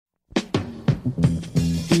Welcome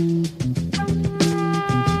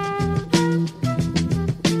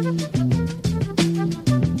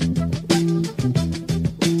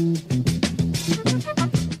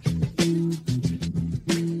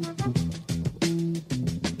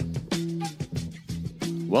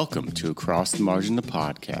to Across the Margin, the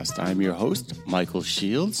podcast. I'm your host, Michael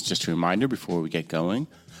Shields. Just a reminder before we get going,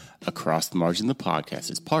 Across the Margin, the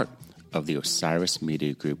podcast is part of the Osiris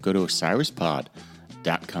Media Group. Go to osirispod.com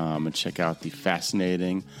and check out the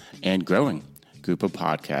fascinating and growing group of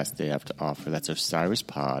podcasts they have to offer. That's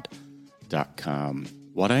osirispod.com.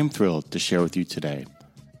 What I'm thrilled to share with you today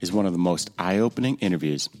is one of the most eye-opening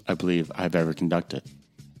interviews I believe I've ever conducted.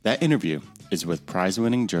 That interview is with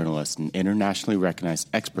prize-winning journalist and internationally recognized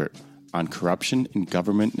expert on corruption in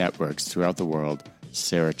government networks throughout the world,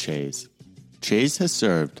 Sarah Chayes. Chayes has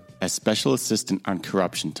served as Special Assistant on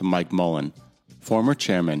Corruption to Mike Mullen, former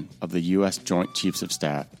chairman of the U.S. Joint Chiefs of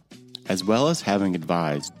Staff, as well as having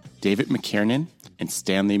advised David McKiernan and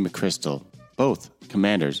Stanley McChrystal, both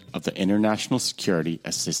commanders of the International Security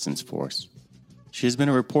Assistance Force. She has been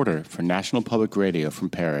a reporter for National Public Radio from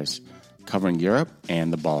Paris, covering Europe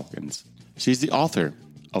and the Balkans. She's the author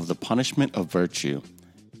of The Punishment of Virtue,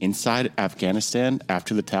 Inside Afghanistan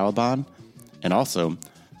After the Taliban, and also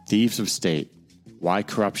Thieves of State, Why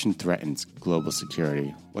Corruption Threatens Global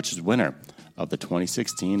Security, which is winner of the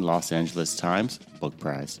 2016 Los Angeles Times Book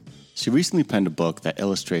Prize. She recently penned a book that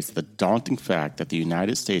illustrates the daunting fact that the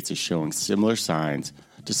United States is showing similar signs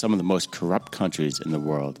to some of the most corrupt countries in the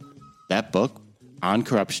world. That book, On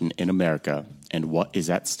Corruption in America and What is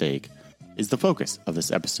at Stake, is the focus of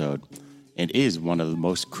this episode and is one of the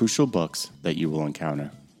most crucial books that you will encounter.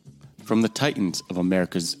 From the titans of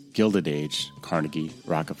America's Gilded Age, Carnegie,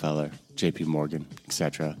 Rockefeller, J.P. Morgan,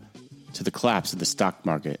 etc., to the collapse of the stock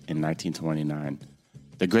market in 1929,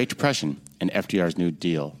 the Great Depression and FDR's New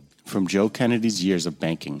Deal, from Joe Kennedy's years of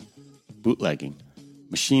banking, bootlegging,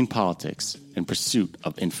 machine politics, and pursuit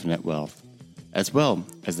of infinite wealth, as well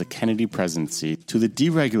as the Kennedy presidency to the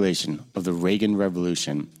deregulation of the Reagan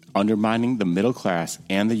Revolution, undermining the middle class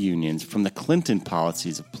and the unions, from the Clinton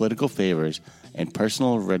policies of political favors and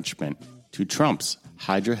personal enrichment to Trump's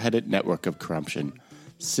hydra-headed network of corruption,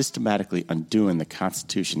 systematically undoing the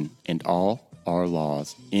Constitution and all our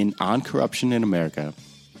laws. In On Corruption in America,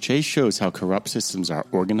 Chayes shows how corrupt systems are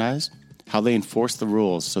organized, how they enforce the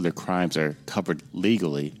rules so their crimes are covered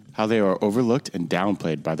legally, how they are overlooked and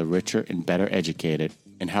downplayed by the richer and better educated,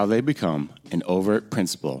 and how they become an overt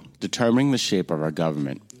principle determining the shape of our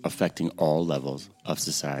government, affecting all levels of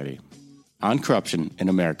society. On Corruption in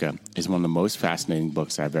America is one of the most fascinating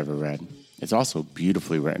books I've ever read. It's also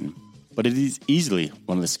beautifully written, but it is easily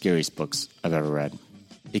one of the scariest books I've ever read.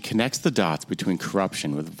 It connects the dots between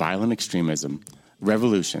corruption with violent extremism,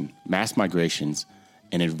 revolution, mass migrations,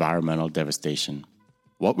 and environmental devastation.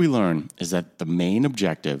 What we learn is that the main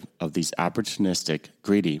objective of these opportunistic,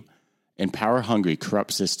 greedy, and power-hungry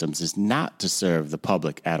corrupt systems is not to serve the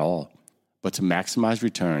public at all, but to maximize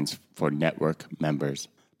returns for network members.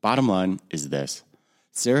 Bottom line is this.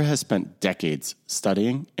 Sarah has spent decades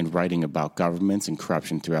studying and writing about governments and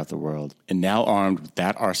corruption throughout the world. And now armed with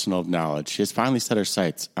that arsenal of knowledge, she has finally set her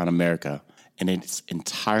sights on America. And it's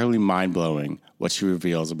entirely mind-blowing what she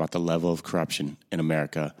reveals about the level of corruption in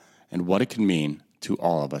America and what it can mean to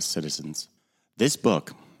all of us citizens. This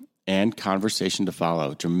book and Conversation to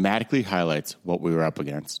Follow dramatically highlights what we were up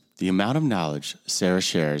against. The amount of knowledge Sarah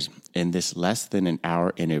shares in this less than an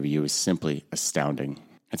hour interview is simply astounding.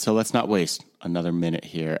 And so let's not waste another minute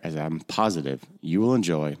here, as I'm positive you will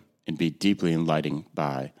enjoy and be deeply enlightened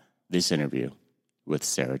by this interview with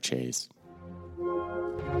Sarah Chayes.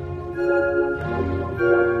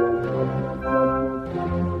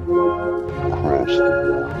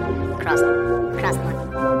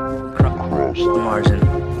 Across the margin.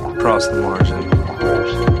 Across the margin.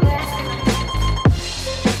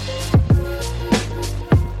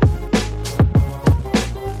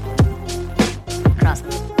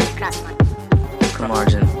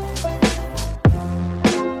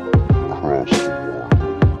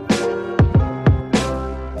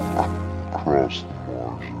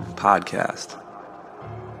 Podcast.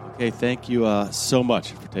 Okay, thank you so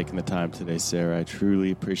much for taking the time today, Sarah. I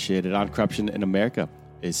truly appreciate it. On Corruption in America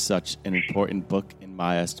is such an important book in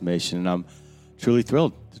my estimation, and I'm truly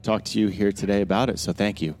thrilled to talk to you here today about it. So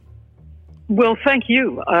thank you. Well, thank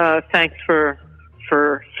you. Thanks for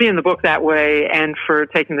seeing the book that way and for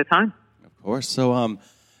taking the time. Of course. So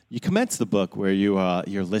you commence the book where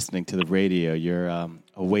you're listening to the radio. You're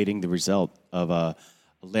awaiting the result of a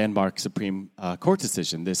landmark Supreme Court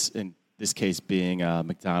decision. In this case being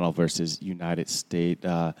McDonnell versus United States.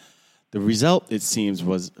 The result, it seems,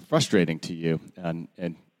 was frustrating to you and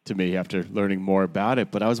to me after learning more about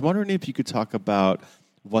it. But I was wondering if you could talk about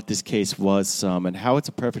what this case was and how it's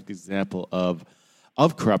a perfect example of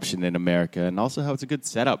corruption in America, and also how it's a good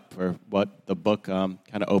setup for what the book kind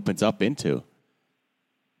of opens up into.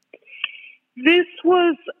 This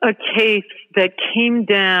was a case that came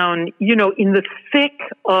down, in the thick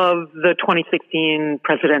of the 2016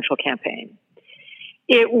 presidential campaign.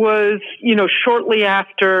 It was, shortly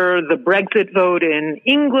after the Brexit vote in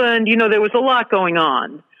England. There was a lot going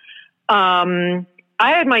on. I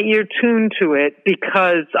had my ear tuned to it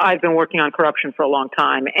because I've been working on corruption for a long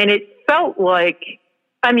time. And it felt like,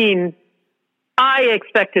 I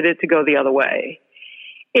expected it to go the other way.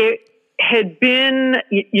 It had been,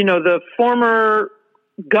 the former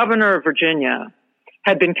governor of Virginia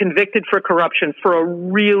had been convicted for corruption for a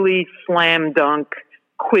really slam dunk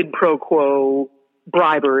quid pro quo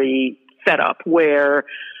bribery setup where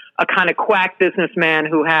a kind of quack businessman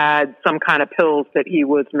who had some kind of pills that he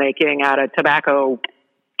was making out of tobacco,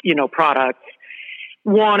 products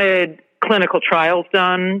wanted clinical trials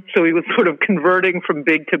done. So he was sort of converting from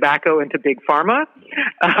big tobacco into big pharma,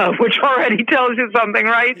 which already tells you something,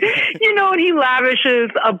 right? And he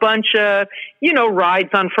lavishes a bunch of, rides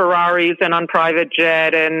on Ferraris and on private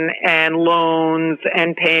jet and loans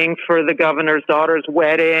and paying for the governor's daughter's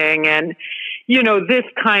wedding and, this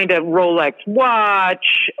kind of Rolex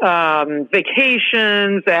watch,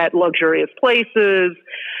 vacations at luxurious places,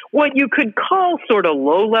 what you could call sort of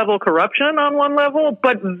low-level corruption on one level,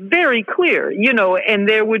 but very clear, and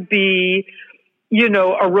there would be,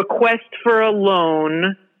 a request for a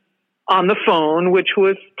loan on the phone, which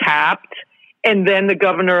was tapped, and then the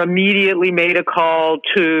governor immediately made a call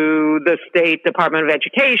to the State Department of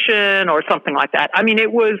Education or something like that.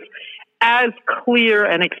 It was as clear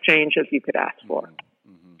an exchange as you could ask for.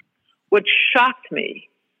 Mm-hmm. What shocked me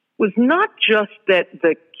was not just that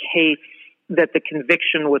the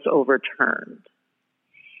conviction was overturned.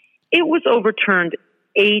 It was overturned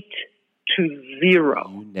 8-0.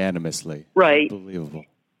 Unanimously. Right. Unbelievable.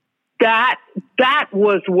 That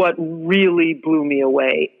was what really blew me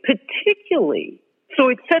away, particularly. So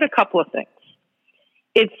it said a couple of things.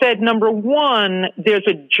 It said, number one, there's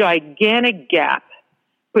a gigantic gap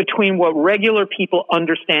between what regular people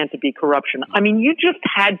understand to be corruption. You just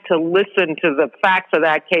had to listen to the facts of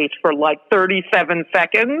that case for like 37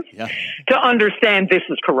 seconds to understand this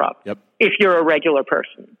is corrupt if you're a regular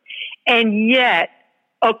person. And yet,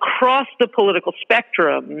 across the political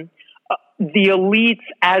spectrum, the elites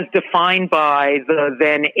as defined by the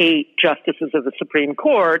then 8 justices of the Supreme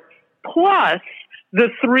Court, plus the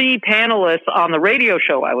 3 panelists on the radio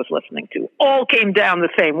show I was listening to, all came down the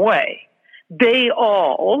same way. They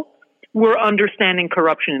all were understanding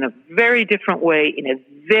corruption in a very different way, in a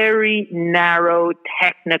very narrow,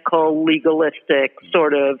 technical, legalistic,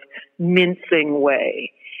 sort of mincing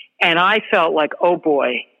way. And I felt like, oh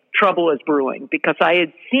boy, trouble is brewing, because I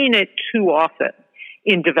had seen it too often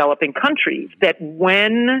in developing countries that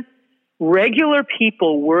when regular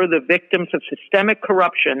people were the victims of systemic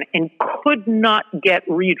corruption and could not get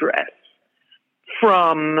redress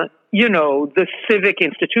from the civic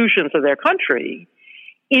institutions of their country,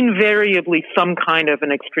 invariably some kind of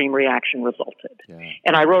an extreme reaction resulted. Yeah.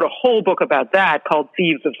 And I wrote a whole book about that called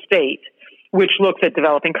Thieves of State, which looks at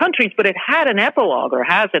developing countries, but it had an epilogue, or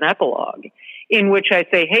has an epilogue, in which I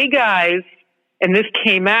say, hey guys, and this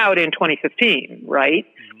came out in 2015, right?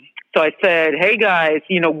 Mm-hmm. So I said, hey guys,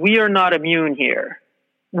 we are not immune here.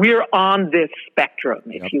 We're on this spectrum,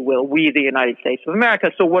 if you will, we, the United States of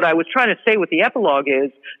America. So what I was trying to say with the epilogue is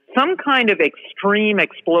some kind of extreme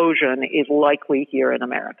explosion is likely here in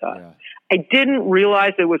America. Yeah. I didn't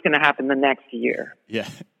realize it was going to happen the next year. Yeah.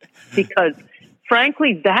 Because,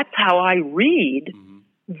 frankly, that's how I read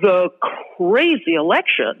the crazy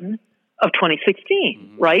election of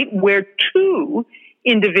 2016, right? Where 2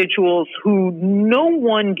 individuals who no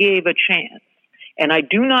one gave a chance, and I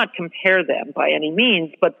do not compare them by any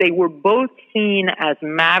means, but they were both seen as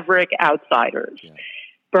maverick outsiders,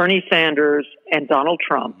 Bernie Sanders and Donald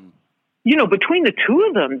Trump. Between the 2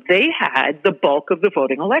 of them, they had the bulk of the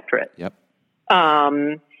voting electorate. Yep.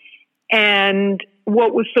 And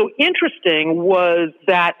what was so interesting was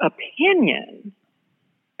that opinion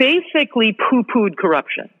basically poo-pooed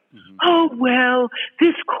corruption. Mm-hmm. Oh, well,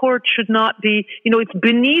 this court should not be, it's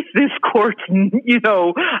beneath this court's,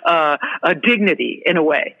 dignity in a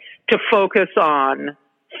way to focus on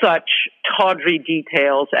such tawdry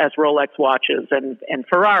details as Rolex watches and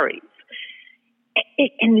Ferraris.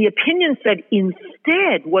 And the opinion said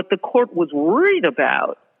instead what the court was worried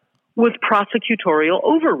about was prosecutorial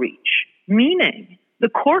overreach, meaning The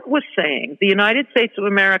court was saying the United States of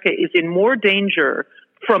America is in more danger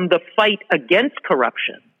from the fight against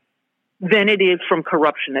corruption than it is from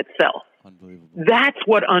corruption itself. Unbelievable. That's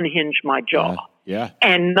what unhinged my jaw. Yeah.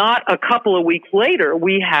 And not a couple of weeks later,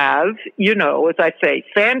 we have, as I say,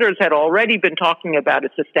 Sanders had already been talking about a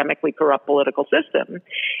systemically corrupt political system.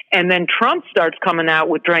 And then Trump starts coming out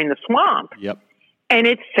with Drain the Swamp. Yep. And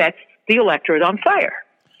it sets the electorate on fire.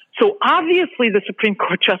 So obviously the Supreme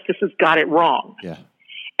Court justices got it wrong. Yeah.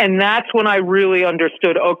 And that's when I really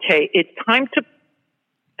understood, okay, it's time to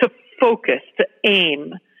focus, to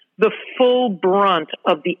aim the full brunt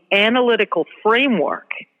of the analytical framework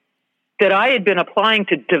that I had been applying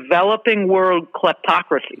to developing world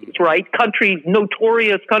kleptocracies, right?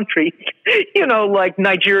 Notorious countries, like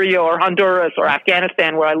Nigeria or Honduras or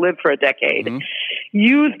Afghanistan, where I lived for a decade,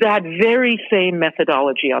 use that very same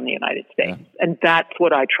methodology on the United States. Yeah. And that's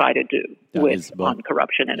what I try to do on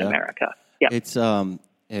corruption in America. Yeah. It's,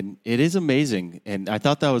 and it is amazing. And I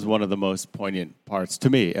thought that was one of the most poignant parts, to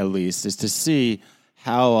me at least, is to see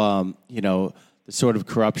how, the sort of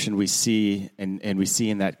corruption we see and we see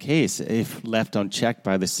in that case, if left unchecked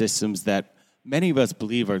by the systems that many of us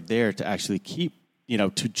believe are there to actually keep,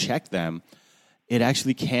 to check them, it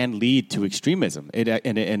actually can lead to extremism.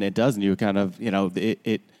 It does. And you kind of,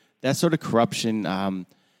 that sort of corruption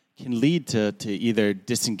can lead to either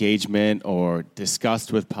disengagement or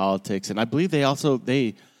disgust with politics. And I believe they also,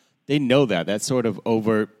 they know that sort of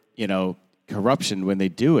overt, corruption, when they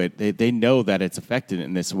do it, they know that it's affected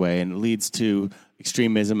in this way, and it leads to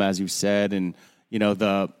extremism, as you said. And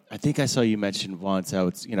I think I saw you mention once how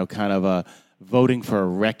it's kind of a voting for a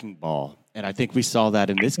wrecking ball, and I think we saw that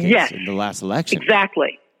in this case in the last election.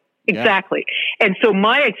 Exactly. And so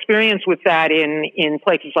my experience with that in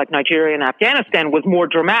places like Nigeria and Afghanistan was more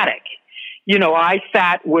dramatic. I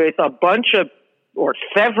sat with a bunch of or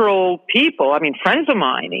several people, friends of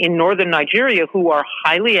mine in northern Nigeria who are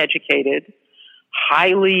highly educated,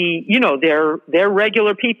 they're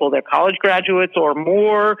regular people. They're college graduates or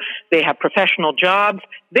more. They have professional jobs.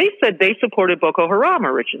 They said they supported Boko Haram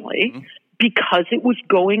originally because it was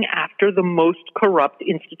going after the most corrupt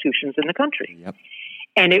institutions in the country. Yep.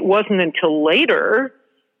 And it wasn't until later,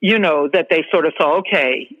 that they sort of saw,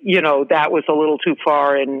 okay, that was a little too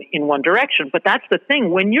far in one direction. But that's the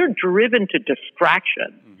thing. When you're driven to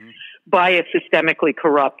distraction by a systemically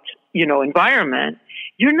corrupt, environment,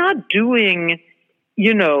 you're not doing,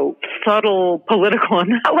 subtle political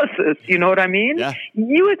analysis. You know what I mean? Yeah.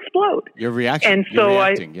 You explode. You're reacting. And so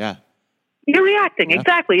you're reacting,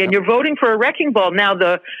 exactly. And you're voting for a wrecking ball. Now,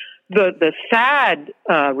 the sad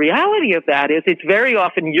reality of that is it's very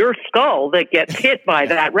often your skull that gets hit by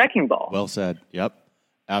that wrecking ball. Well said. Yep,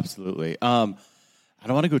 absolutely. I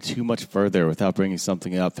don't want to go too much further without bringing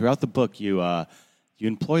something up. Throughout the book, you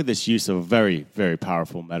employ this use of a very, very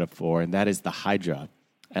powerful metaphor, and that is the Hydra.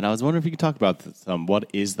 And I was wondering if you could talk about what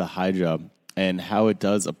is the Hydra and how it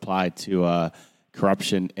does apply to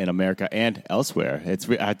corruption in America and elsewhere.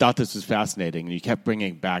 I thought this was fascinating, and you kept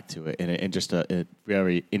bringing back to it in just a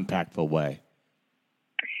very impactful way.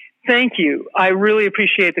 Thank you. I really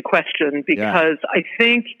appreciate the question because I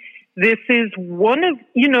think this is one of,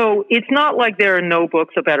 it's not like there are no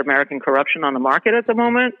books about American corruption on the market at the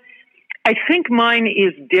moment. I think mine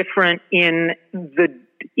is different in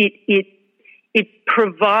it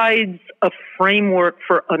provides a framework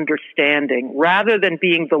for understanding rather than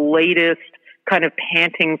being the latest kind of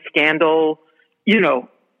panting scandal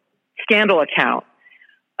account.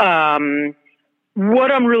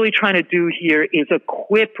 What I'm really trying to do here is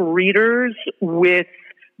equip readers with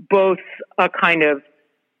both a kind of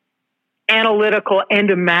analytical and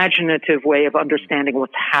imaginative way of understanding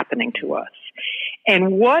what's happening to us.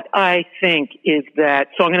 And what I think is that,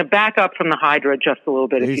 so I'm going to back up from the Hydra just a little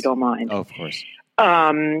bit, if you don't mind. Oh, of course.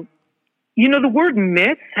 The word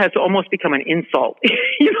myth has almost become an insult,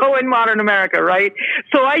 in modern America, right?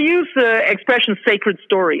 So I use the expression sacred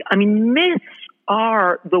story. Myths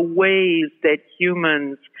are the ways that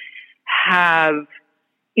humans have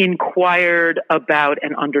inquired about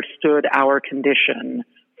and understood our condition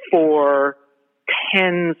for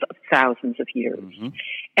tens of thousands of years. Mm-hmm.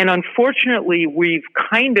 And unfortunately, we've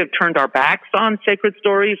kind of turned our backs on sacred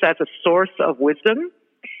stories as a source of wisdom.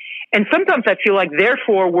 And sometimes I feel like,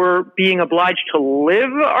 therefore, we're being obliged to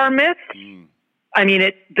live our myths.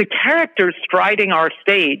 The characters striding our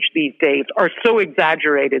stage these days are so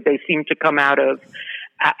exaggerated, they seem to come out of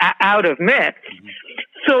myths. Mm-hmm.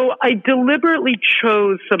 So I deliberately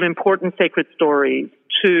chose some important sacred stories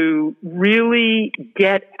to really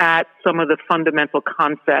get at some of the fundamental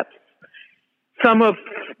concepts, some of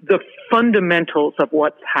the fundamentals of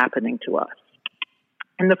what's happening to us.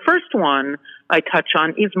 And the first one I touch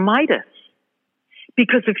on is Midas.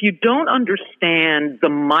 Because if you don't understand the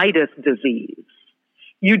Midas disease,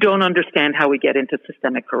 you don't understand how we get into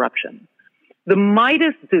systemic corruption. The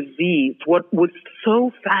Midas disease, what was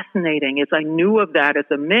so fascinating is I knew of that as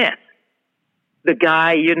a myth. The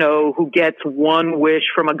guy, who gets one wish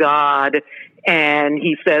from a god and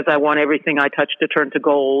he says, I want everything I touch to turn to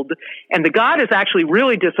gold. And the god is actually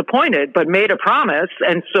really disappointed, but made a promise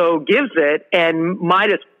and so gives it. And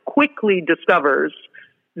Midas quickly discovers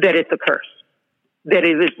that it's a curse, that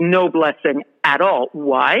it is no blessing at all.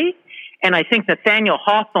 Why? And I think Nathaniel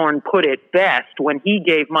Hawthorne put it best when he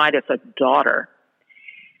gave Midas a daughter.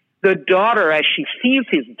 The daughter, as she sees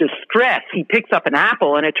his distress, he picks up an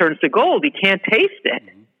apple and it turns to gold. He can't taste it.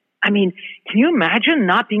 I mean, can you imagine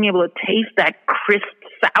not being able to taste that crisp,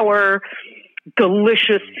 sour,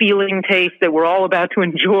 delicious feeling taste that we're all about to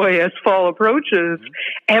enjoy as fall approaches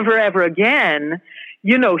ever again?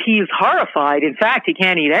 He's horrified. In fact, he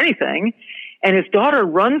can't eat anything. And his daughter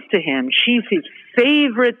runs to him. She's his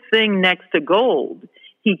favorite thing next to gold.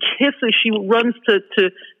 He kisses, she runs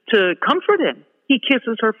to comfort him. He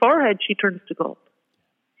kisses her forehead. She turns to gold.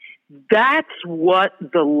 That's what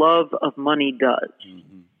the love of money does.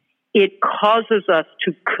 Mm-hmm. It causes us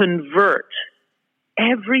to convert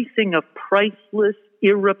everything of priceless,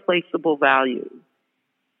 irreplaceable value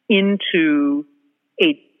into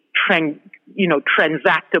a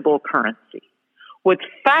transactable currency. What's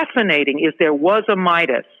fascinating is there was a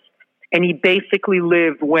Midas, and he basically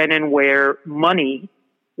lived when and where money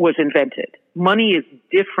was invented. Money is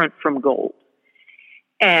different from gold.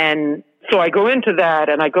 And so I go into that,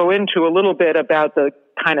 and I go into a little bit about the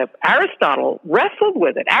kind of Aristotle wrestled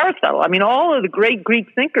with it. Aristotle, all of the great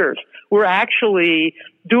Greek thinkers were actually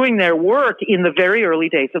doing their work in the very early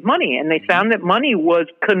days of money, and they found that money was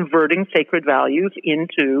converting sacred values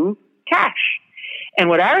into cash. And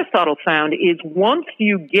what Aristotle found is once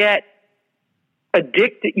you get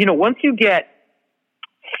addicted, once you get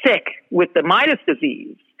sick with the Midas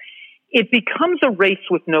disease, it becomes a race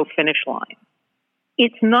with no finish line.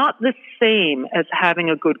 It's not the same as having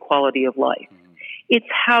a good quality of life. It's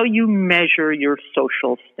how you measure your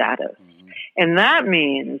social status. And that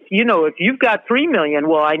means, if you've got 3 million,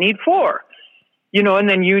 well, I need 4, and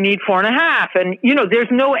then you need 4.5. And, there's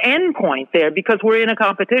no end point there because we're in a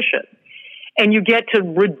competition. And you get to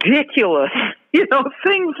ridiculous,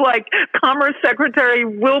 things like Commerce Secretary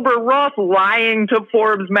Wilbur Ross lying to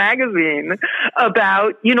Forbes magazine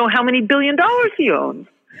about, how many $1 billion he owns.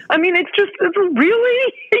 It's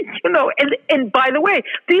really, and by the way,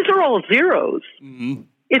 these are all zeros. Mm-hmm.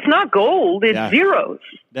 It's not gold, it's zeros.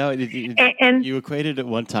 No, and you equated it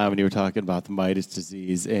one time when you were talking about the Midas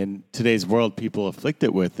disease. In today's world, people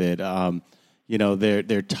afflicted with it,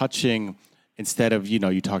 they're touching, instead of,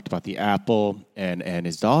 you talked about the apple and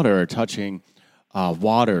his daughter are touching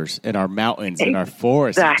waters and our mountains and our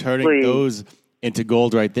forests, and turning those into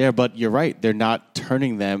gold right there. But you're right, they're not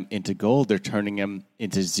turning them into gold, they're turning them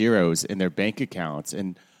into zeros in their bank accounts.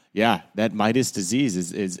 And yeah, that Midas disease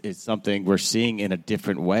is something we're seeing in a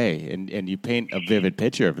different way, and you paint a vivid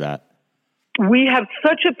picture of that. We have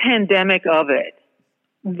such a pandemic of it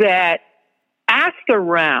that ask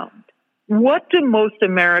around, what do most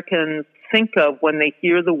Americans think of when they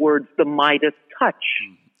hear the words the Midas touch?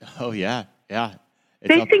 Oh, yeah.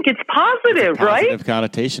 They think it's positive, right? Positive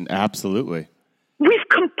connotation, absolutely. We've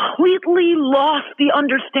completely lost the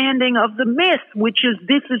understanding of the myth, which is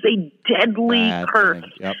this is a deadly curse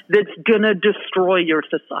that's going to destroy your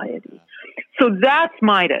society. So that's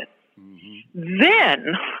Midas. Mm-hmm.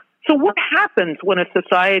 Then, so what happens when a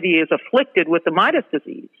society is afflicted with the Midas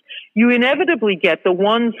disease? You inevitably get the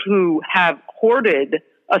ones who have hoarded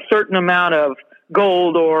a certain amount of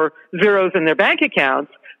gold or zeros in their bank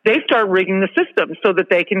accounts. They start rigging the system so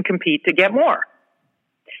that they can compete to get more.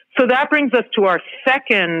 So that brings us to our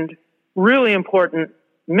second really important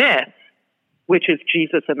myth, which is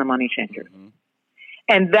Jesus and the money changers. Mm-hmm.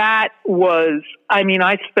 And that was, I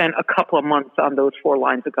spent a couple of months on those 4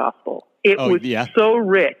 lines of gospel. It was so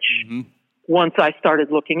rich once I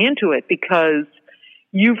started looking into it, because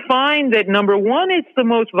you find that, number one, it's the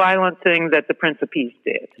most violent thing that the Prince of Peace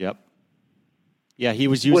did. Yep. Yeah, he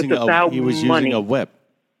was using a whip.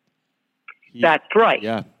 That's right.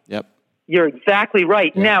 Yeah, yep. You're exactly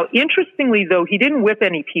right. Yeah. Now, interestingly, though, he didn't whip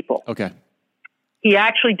any people. Okay. He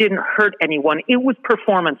actually didn't hurt anyone. It was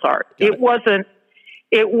performance art. It wasn't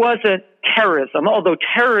terrorism, although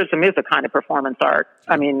terrorism is a kind of performance art.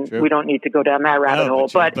 True. We don't need to go down that rabbit hole.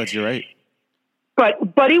 But you're right.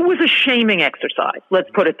 But it was a shaming exercise, let's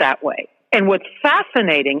put it that way. And what's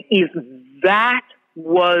fascinating is that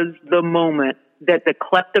was the moment that the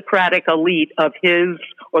kleptocratic elite of his,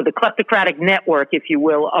 or the kleptocratic network, if you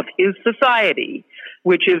will, of his society,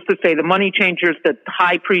 which is to say the money changers, the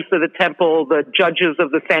high priests of the temple, the judges of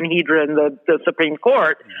the Sanhedrin, the Supreme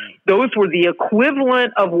Court, those were the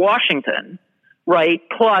equivalent of Washington, right,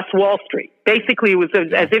 plus Wall Street. Basically, it was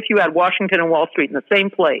as if you had Washington and Wall Street in the same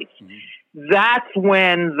place. That's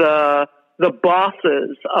when the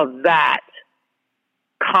bosses of that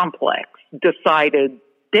complex decided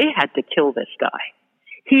they had to kill this guy.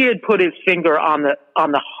 He had put his finger on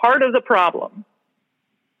the heart of the problem.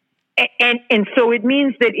 And so it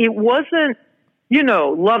means that it wasn't,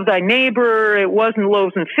 love thy neighbor, it wasn't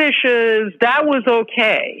loaves and fishes, that was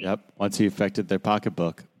okay. Yep, once he affected their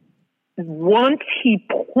pocketbook. Once he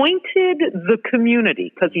pointed the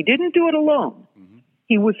community, because he didn't do it alone,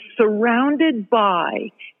 he was surrounded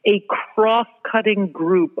by a cross-cutting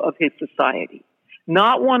group of his society.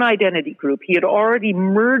 Not one identity group. He had already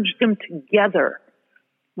merged them together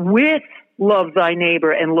with love thy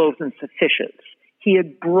neighbor and loaves and fishes. He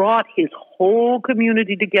had brought his whole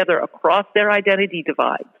community together across their identity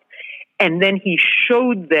divides. And then he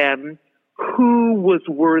showed them who was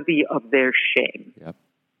worthy of their shame. Yep.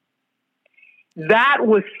 That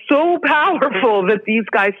was so powerful that these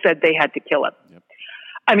guys said they had to kill him. Yep.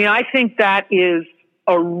 I mean, I think that is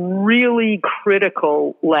a really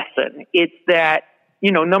critical lesson. It's that,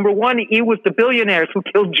 number one, it was the billionaires who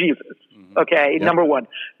killed Jesus. Okay, Yep. Number one.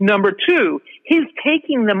 Number two, his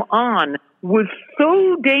taking them on was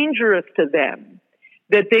so dangerous to them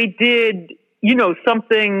that they did,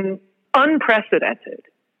 something unprecedented,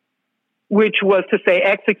 which was to say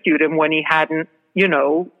execute him when he hadn't,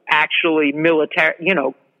 actually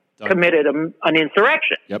committed an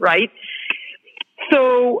insurrection, Yep. right?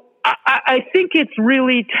 So I think it's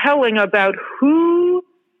really telling about who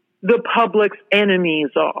the public's enemies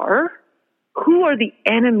are. Who are the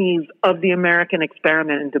enemies of the American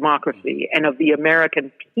experiment in democracy and of the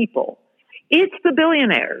American people? It's the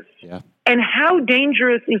billionaires. Yeah. And how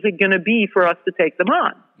dangerous is it going to be for us to take them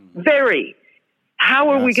on? Very. How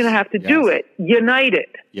are we going to have to do it? United.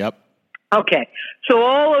 Yep. Okay. So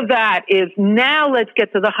all of that is, now let's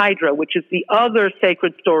get to the Hydra, which is the other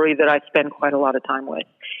sacred story that I spend quite a lot of time with.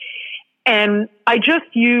 And I just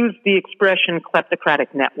used the expression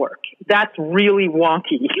kleptocratic network. That's really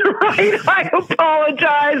wonky, right? I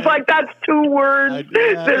apologize. Like, that's two words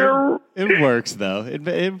that are... It works, though. It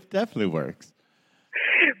definitely works.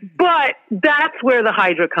 But that's where the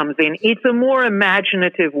Hydra comes in. It's a more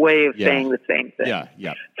imaginative way of saying the same thing. Yeah,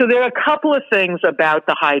 yeah. So there are a couple of things about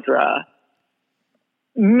the Hydra,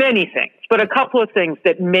 many things, but a couple of things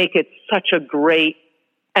that make it such a great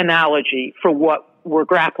analogy for what we're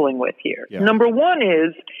grappling with here. Yeah. Number one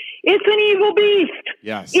is, it's an evil beast.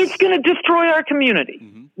 Yes. It's going to destroy our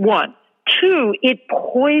community. One. Two, it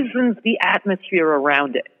poisons the atmosphere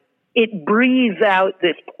around it. It breathes out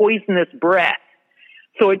this poisonous breath.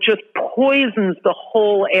 So it just poisons the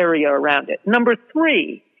whole area around it. Number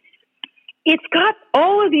three, it's got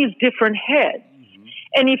all of these different heads.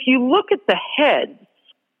 And if you look at the heads,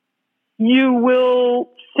 you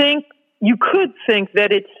could think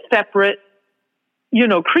that it's separate,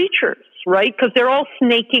 creatures, right? Because they're all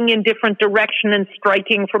snaking in different direction and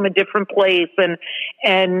striking from a different place and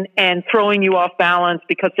throwing you off balance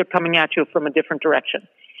because they're coming at you from a different direction.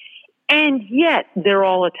 And yet they're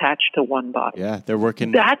all attached to one body. Yeah, they're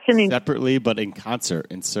working separately but in concert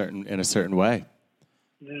in a certain way.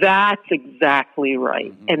 That's exactly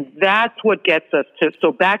right. And that's what gets us to,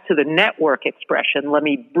 so back to the network expression, let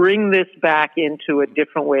me bring this back into a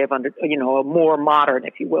different way of a more modern,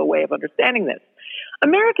 if you will, way of understanding this.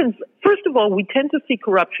 Americans, first of all, we tend to see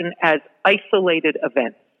corruption as isolated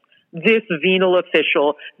events. This venal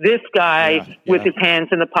official, this guy with his hands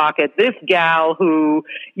in the pocket, this gal who,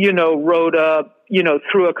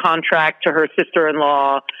 threw a contract to her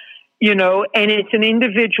sister-in-law, and it's an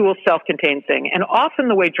individual self-contained thing. And often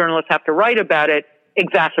the way journalists have to write about it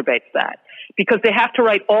exacerbates that, because they have to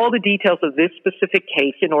write all the details of this specific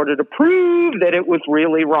case in order to prove that it was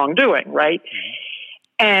really wrongdoing, right?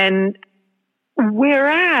 And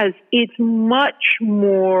whereas it's much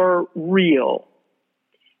more real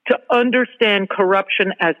to understand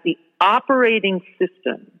corruption as the operating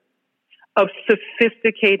system of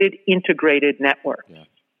sophisticated integrated networks. Yeah.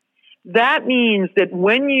 That means that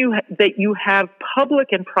when you have public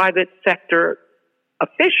and private sector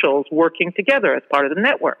officials working together as part of the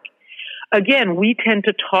network. Again, we tend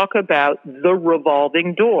to talk about the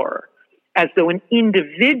revolving door as though an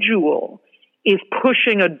individual is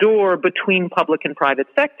pushing a door between public and private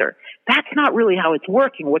sector. That's not really how it's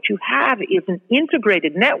working. What you have is an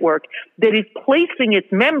integrated network that is placing its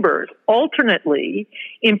members alternately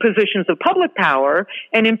in positions of public power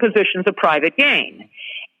and in positions of private gain.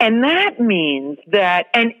 And that means that,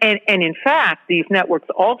 and in fact, these networks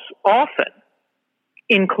often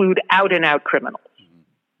include out-and-out criminals.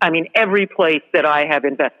 I mean, every place that I have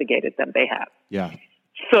investigated them, they have. Yeah.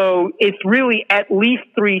 So it's really at least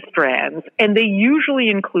three strands, and they usually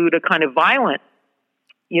include a kind of violent,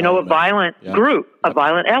 a violent group, a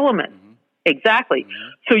violent element. Mm-hmm. Exactly. Mm-hmm.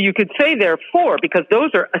 So you could say there are four, because those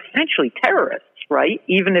are essentially terrorists, right?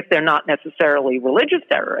 Even if they're not necessarily religious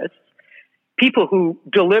terrorists. People who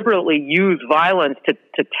deliberately use violence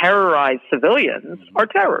to terrorize civilians are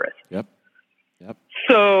terrorists. Yep.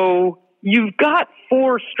 So you've got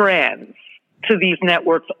four strands to these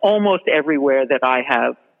networks almost everywhere that I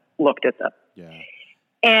have looked at them. Yeah.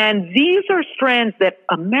 And these are strands that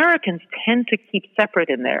Americans tend to keep separate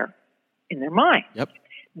in their mind. Yep.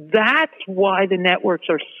 That's why the networks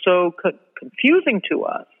are so confusing to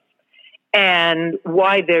us and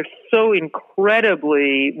why they're so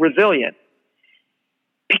incredibly resilient.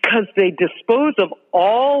 Because they dispose of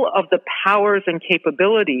all of the powers and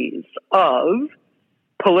capabilities of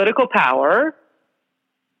political power,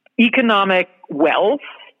 economic wealth,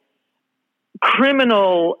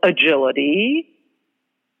 criminal agility,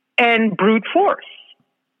 and brute force.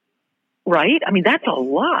 Right? I mean, that's a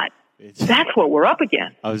lot. That's what we're up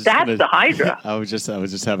against. That's the Hydra. I was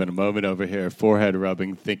just having a moment over here, forehead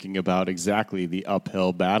rubbing, thinking about exactly the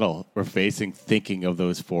uphill battle we're facing, thinking of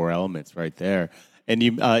those four elements right there.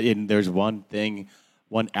 And there's one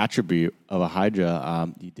attribute of a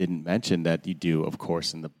Hydra you didn't mention that you do, of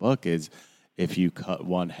course, in the book is if you cut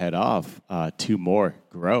one head off, two more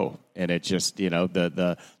grow, and it just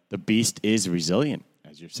the beast is resilient,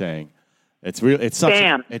 as you're saying. It's real. It's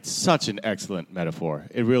such an excellent metaphor.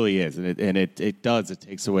 It really is, and it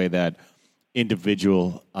takes away that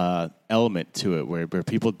individual element to it, where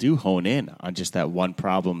people do hone in on just that one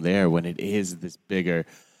problem there when it is this bigger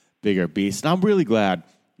beast. And I'm really glad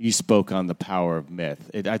you spoke on the power of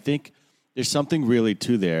myth. I think there's something really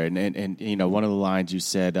to there. And one of the lines you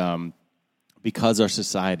said, because our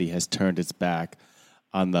society has turned its back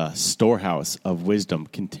on the storehouse of wisdom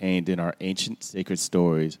contained in our ancient sacred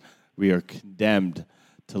stories, we are condemned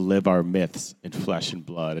to live our myths in flesh and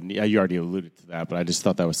blood. And you already alluded to that, but I just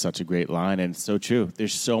thought that was such a great line. And it's so true.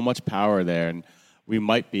 There's so much power there. And we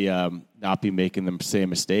might be not be making the same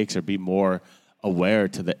mistakes or be more aware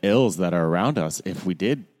to the ills that are around us if we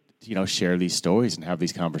did, share these stories and have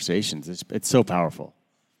these conversations. It's so powerful.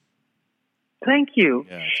 Thank you.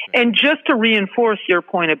 Yeah, and just to reinforce your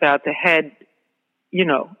point about the head,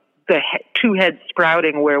 two heads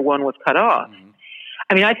sprouting where one was cut off. Mm-hmm.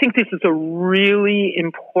 I mean, I think this is a really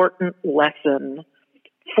important lesson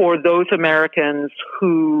for those Americans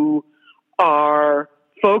who are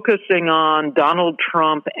focusing on Donald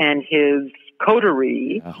Trump and his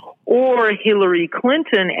coterie, or Hillary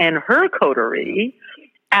Clinton and her coterie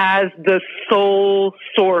as the sole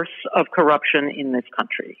source of corruption in this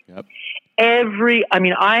country. Yep.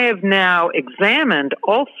 I have now examined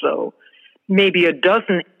also maybe a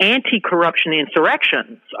dozen anti-corruption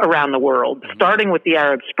insurrections around the world, mm-hmm. starting with the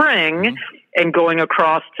Arab Spring mm-hmm. and going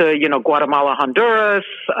across to, Guatemala, Honduras,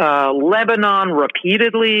 Lebanon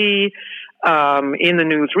repeatedly, in the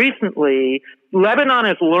news recently. Lebanon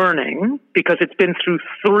is learning because it's been through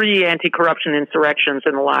 3 anti-corruption insurrections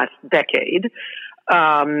in the last decade.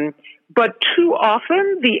 But too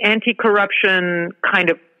often the anti-corruption kind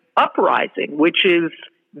of uprising, which is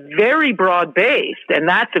very broad-based, and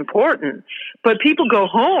that's important. But people go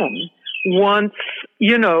home once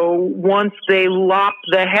they lop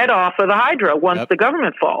the head off of the Hydra, once yep. the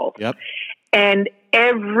government falls. Yep. And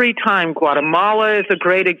every time, Guatemala is a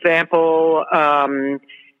great example.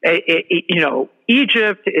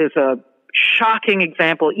 Egypt is a shocking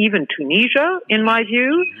example. Even Tunisia, in my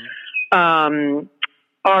view,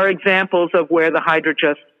 are examples of where the Hydra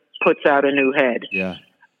just puts out a new head. Yeah.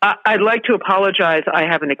 I'd like to apologize. I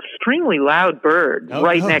have an extremely loud bird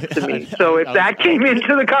next to me. So if that came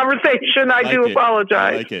into the conversation, I do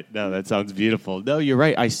apologize. I like it. No, that sounds beautiful. No, you're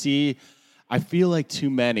right. I feel like too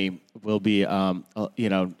many will be,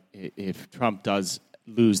 if Trump does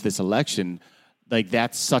lose this election, like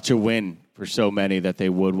that's such a win for so many that they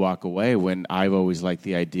would walk away, when I've always liked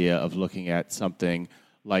the idea of looking at something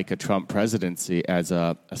like a Trump presidency as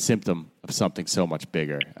a symptom of something so much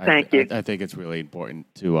bigger. Thank you. I think it's really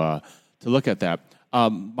important to look at that.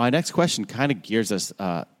 My next question kind of gears us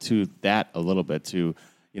to that a little bit, to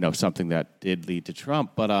something that did lead to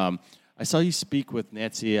Trump. But I saw you speak with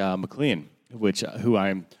Nancy MacLean who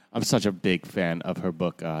I'm such a big fan of her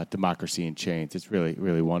book, Democracy in Chains. It's really,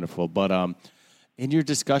 really wonderful. But in your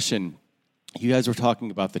discussion, you guys were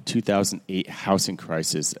talking about the 2008 housing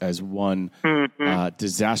crisis as one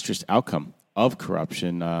disastrous outcome of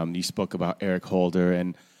corruption. You spoke about Eric Holder,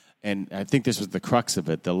 and I think this was the crux of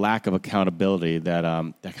it, the lack of accountability that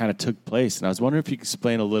kind of took place. And I was wondering if you could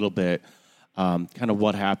explain a little bit kind of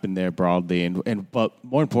what happened there broadly, but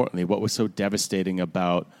more importantly, what was so devastating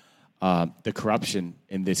about the corruption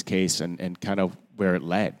in this case and kind of where it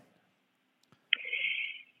led.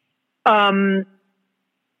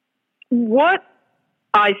 What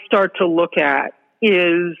I start to look at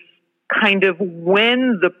is kind of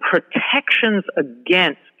when the protections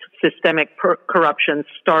against systemic corruption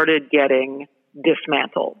started getting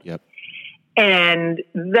dismantled. Yep. And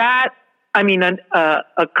that, I mean, a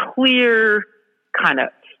clear kind of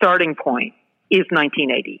starting point is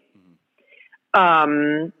 1980.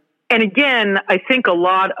 And again, I think a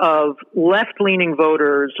lot of left-leaning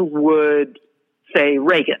voters would say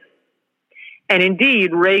Reagan. And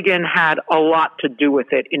indeed, Reagan had a lot to do with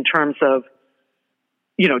it in terms of,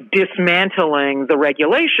 dismantling the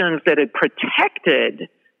regulations that had protected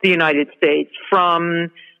the United States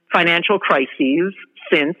from financial crises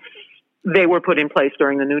since they were put in place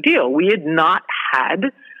during the New Deal. We had not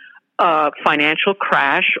had a financial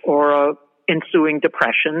crash or a ensuing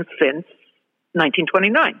depression since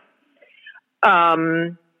 1929.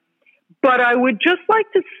 But I would just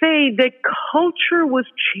like to say that culture was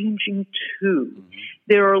changing too. Mm-hmm.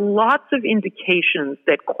 There are lots of indications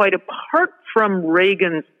that quite apart from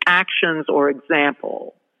Reagan's actions or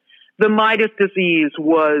example, the Midas disease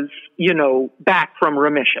was, back from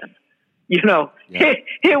remission. It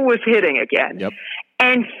was hitting again. Yep.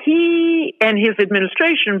 And he and his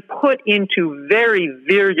administration put into very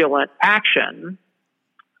virulent action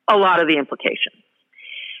a lot of the implications.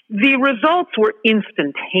 The results were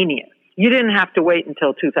instantaneous. You didn't have to wait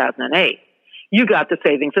until 2008. You got the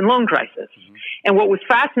savings and loan crisis. Mm-hmm. And what was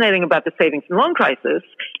fascinating about the savings and loan crisis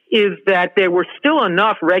is that there were still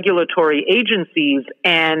enough regulatory agencies,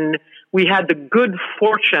 and we had the good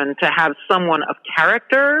fortune to have someone of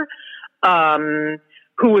character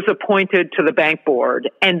who was appointed to the bank board,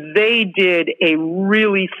 and they did a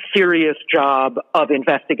really serious job of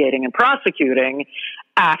investigating and prosecuting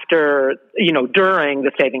after, during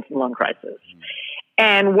the savings and loan crisis. Mm-hmm.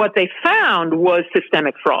 And what they found was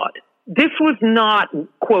systemic fraud. This was not,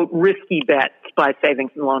 quote, risky bets by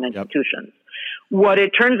savings and loan institutions. Yep. What it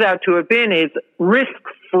turns out to have been is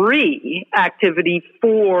risk-free activity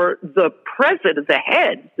for the president, the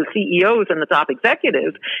heads, the CEOs and the top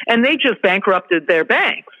executives, and they just bankrupted their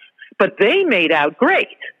banks. But they made out great,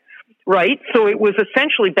 right? So it was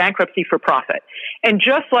essentially bankruptcy for profit. And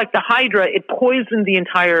just like the Hydra, it poisoned the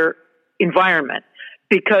entire environment.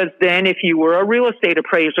 Because then if you were a real estate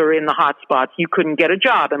appraiser in the hot spots, you couldn't get a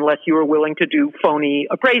job unless you were willing to do phony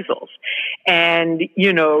appraisals. And,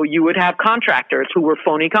 you would have contractors who were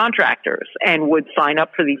phony contractors and would sign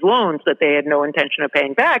up for these loans that they had no intention of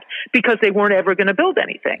paying back because they weren't ever going to build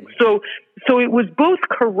anything. So it was both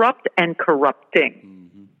corrupt and corrupting.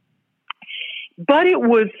 Mm-hmm. But it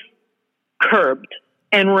was curbed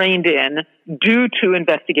and reined in due to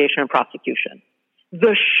investigation and prosecution.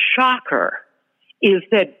 The shocker is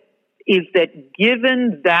that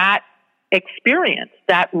given that experience,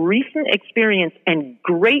 that recent experience and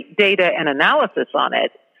great data and analysis on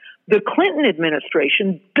it, the Clinton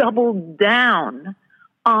administration doubled down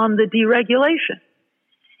on the deregulation.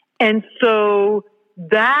 And so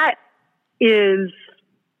that is,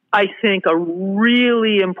 I think, a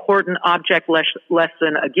really important object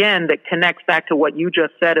lesson, again, that connects back to what you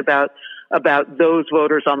just said about those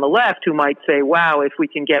voters on the left who might say, wow, if we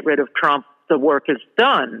can get rid of Trump, the work is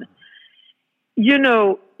done.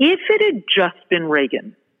 If it had just been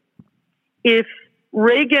Reagan, if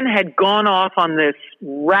Reagan had gone off on this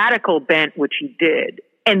radical bent, which he did,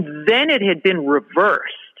 and then it had been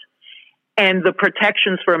reversed, and the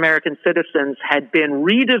protections for American citizens had been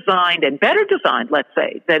redesigned and better designed, let's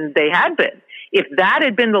say, than they had been. If that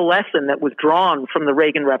had been the lesson that was drawn from the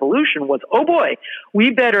Reagan Revolution was, oh boy,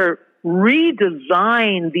 we better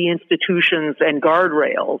redesign the institutions and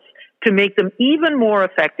guardrails to make them even more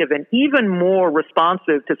effective and even more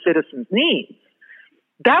responsive to citizens' needs,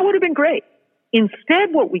 that would have been great.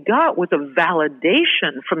 Instead, what we got was a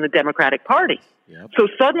validation from the Democratic Party. Yep. So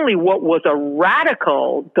suddenly what was a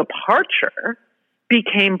radical departure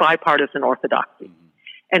became bipartisan orthodoxy. Mm-hmm.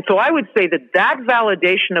 And so I would say that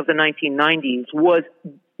validation of the 1990s was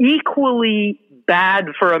equally bad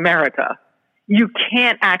for America. You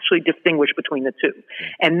can't actually distinguish between the two.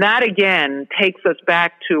 And that, again, takes us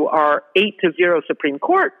back to our 8-0 Supreme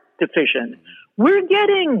Court decision. We're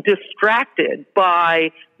getting distracted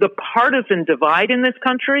by the partisan divide in this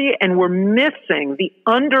country, and we're missing the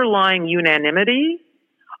underlying unanimity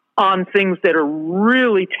on things that are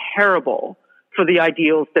really terrible for the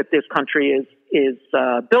ideals that this country is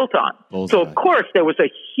built on. Bullseye. So, of course, there was a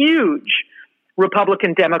huge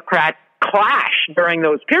Republican-Democrat clash during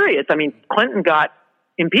those periods. I mean, Clinton got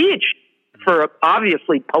impeached for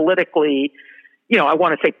obviously politically, I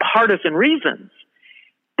want to say partisan reasons.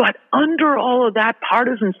 But under all of that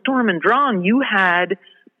partisan storm and drang, you had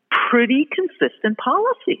pretty consistent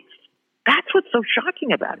policies. That's what's so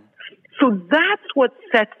shocking about it. So that's what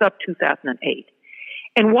sets up 2008.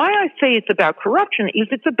 And why I say it's about corruption is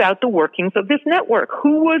it's about the workings of this network.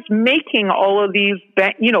 Who was making all of these,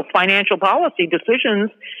 financial policy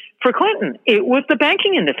decisions for Clinton? It was the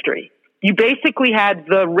banking industry. You basically had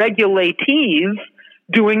the regulatees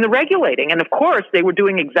doing the regulating. And of course, they were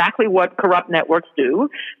doing exactly what corrupt networks do.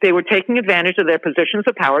 They were taking advantage of their positions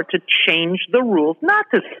of power to change the rules, not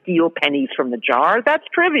to steal pennies from the jar. That's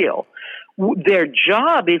trivial. Their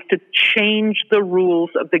job is to change the rules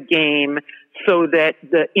of the game so that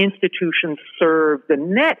the institutions serve the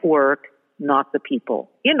network, not the people.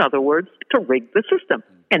 In other words, to rig the system.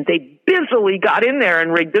 And they busily got in there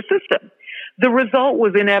and rigged the system. The result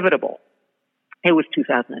was inevitable. It was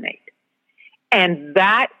 2008. And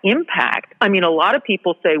that impact, a lot of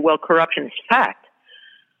people say, well, corruption is fact.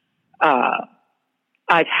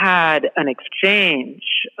 I've had an exchange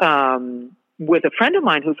with a friend of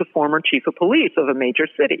mine who's a former chief of police of a major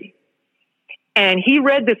city. And he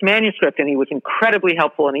read this manuscript and he was incredibly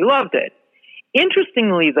helpful and he loved it.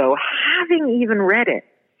 Interestingly, though, having even read it,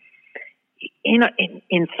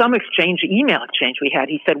 in some email exchange we had,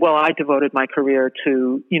 he said, well, I devoted my career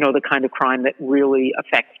to, the kind of crime that really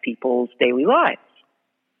affects people's daily lives.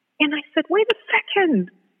 And I said, wait a second.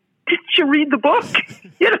 Didn't you read the book?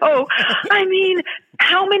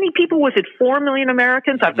 How many people was it? 4 million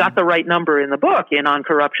Americans? I've got the right number in the book on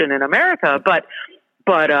corruption in America, but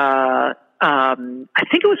I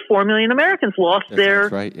think it was 4 million Americans lost their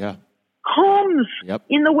homes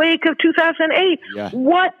in the wake of 2008. Yeah.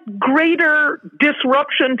 What greater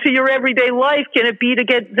disruption to your everyday life can it be to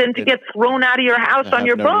get thrown out of your house on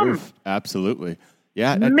your bum? Roof. Absolutely.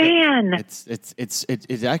 Yeah, man,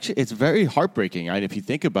 it's actually very heartbreaking, right? If you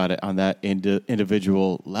think about it on that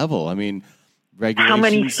individual level. Regulations. How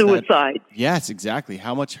many suicides? Yes, exactly.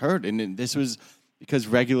 How much hurt, and this was because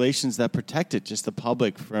regulations that protected just the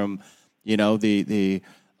public from, the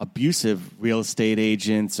abusive real estate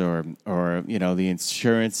agents or the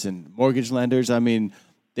insurance and mortgage lenders.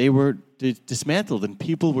 They were dismantled, and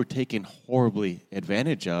people were taken horribly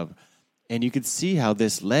advantage of. And you could see how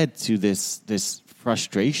this led to this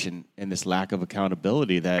frustration and this lack of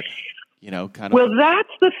accountability that, Well,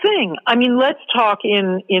 that's the thing. Let's talk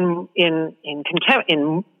in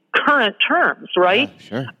current terms, right? Yeah,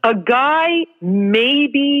 sure. A guy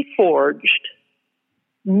maybe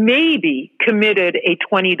committed a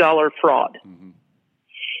 $20 fraud. Mm-hmm.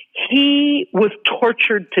 He was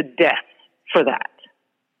tortured to death for that.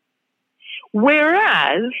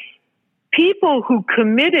 Whereas people who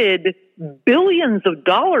committed billions of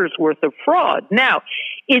dollars worth of fraud. Now,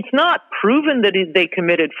 it's not proven that they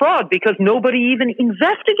committed fraud because nobody even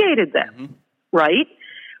investigated them, right?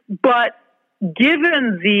 But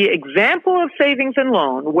given the example of savings and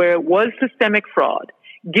loan where it was systemic fraud,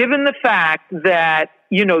 given the fact that,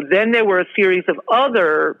 then there were a series of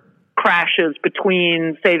other crashes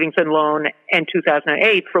between savings and loan and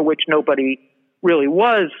 2008 for which nobody really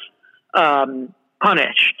was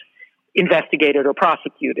punished, investigated, or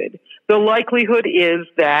prosecuted. The likelihood is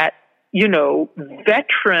that,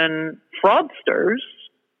 veteran fraudsters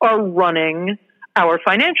are running our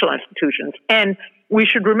financial institutions. And we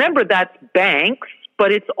should remember that's banks,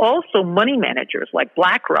 but it's also money managers like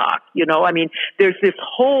BlackRock. There's this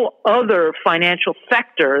whole other financial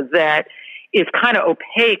sector that is kind of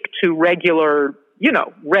opaque to regular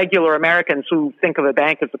Americans who think of a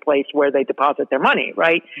bank as a place where they deposit their money,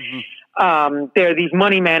 right? Mm-hmm. There are these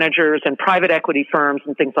money managers and private equity firms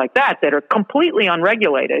and things like that are completely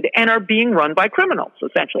unregulated and are being run by criminals,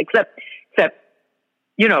 essentially, except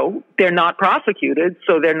they're not prosecuted,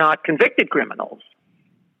 so they're not convicted criminals.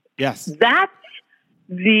 Yes. That's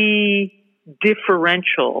the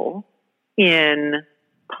differential in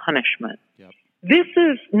punishment. Yep. This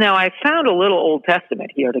is, now I found a little Old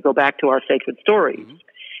Testament here to go back to our sacred stories, mm-hmm.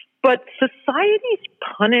 but societies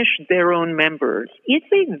punish their own members. It's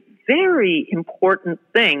a very important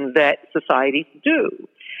thing that societies do.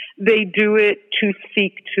 They do it to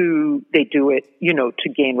to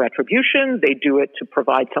gain retribution. They do it to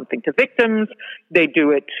provide something to victims. They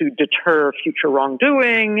do it to deter future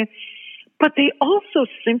wrongdoing. But they also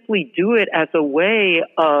simply do it as a way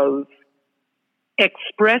of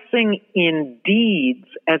expressing in deeds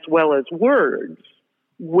as well as words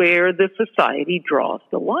where the society draws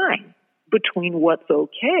the line between what's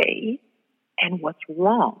okay and what's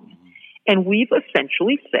wrong. And we've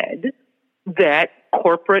essentially said that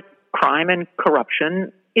corporate crime and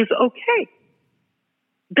corruption is okay.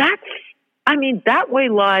 That way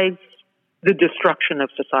lies the destruction of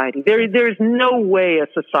society. There's no way a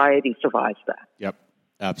society survives that. Yep,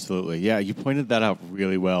 absolutely. Yeah, you pointed that out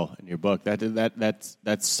really well in your book.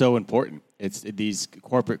 That's so important. It's these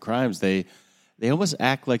corporate crimes. They almost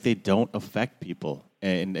act like they don't affect people,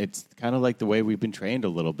 and it's kind of like the way we've been trained a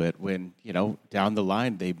little bit. When down the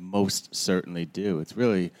line, they most certainly do. It's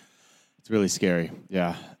really scary.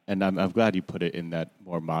 Yeah, and I'm glad you put it in that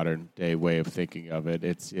more modern day way of thinking of it.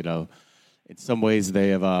 It's in some ways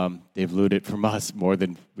they've looted from us more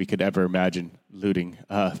than we could ever imagine looting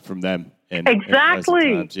from them.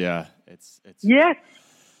 Exactly. Yeah. Yes,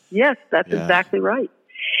 that's exactly right.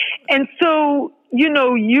 And so,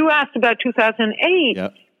 you asked about 2008,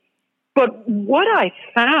 yep. But what I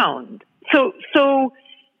found, so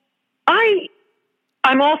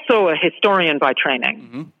I'm also a historian by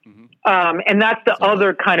training. And that's the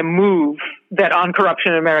other kind of move that On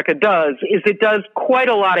Corruption in America does, is it does quite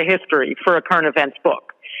a lot of history for a current events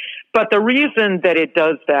book. But the reason that it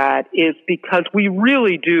does that is because we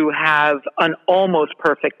really do have an almost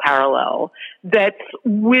perfect parallel that's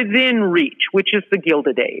within reach, which is the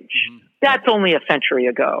Gilded Age. That's only a century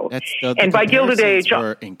ago. And by Gilded Age,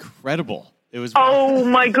 were incredible. It was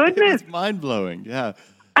my goodness, it was mind-blowing. Yeah.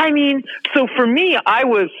 So for me, I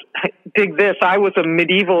was a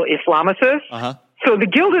medieval Islamicist. So the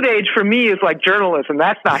Gilded Age for me is like journalism.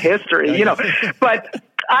 That's not history, But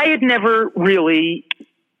I had never really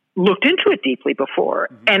looked into it deeply before.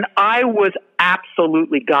 And I was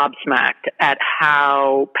absolutely gobsmacked at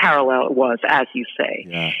how parallel it was, as you say.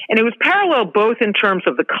 Yeah. And it was parallel both in terms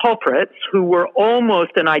of the culprits, who were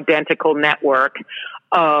almost an identical network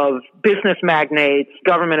of business magnates,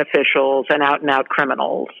 government officials, and out-and-out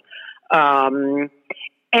criminals. And,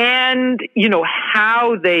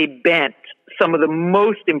 how they bent some of the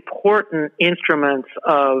most important instruments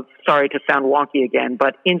of, sorry to sound wonky again,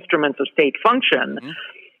 but instruments of state function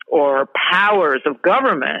or powers of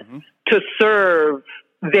government to serve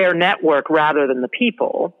their network rather than the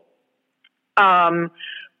people.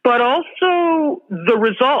 But also the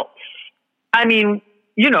results.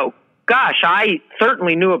 Gosh, I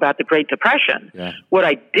certainly knew about the Great Depression. Yeah. What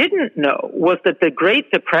I didn't know was that the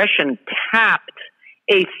Great Depression capped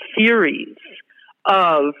a series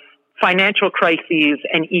of financial crises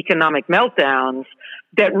and economic meltdowns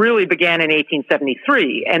that really began in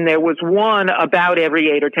 1873. And there was one about every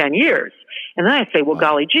 8 or 10 years. And then I say, well,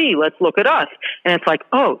 golly gee, let's look at us. And it's like,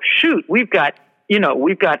 oh, shoot, we've got SNL,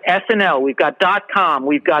 we've got .com,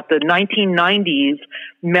 we've got the 1990s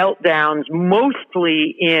meltdowns,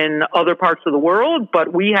 mostly in other parts of the world,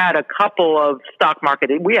 but we had a couple of stock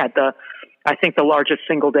market. We had I think the largest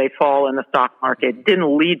single day fall in the stock market.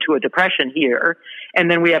 Didn't lead to a depression here. And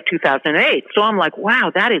then we have 2008. So I'm like,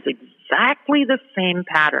 wow, that is exactly the same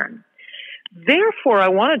pattern. Therefore, I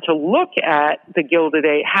wanted to look at the Gilded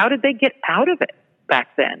Age. How did they get out of it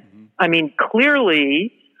back then?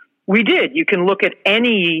 Clearly, we did. You can look at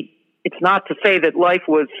it's not to say that life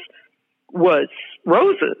was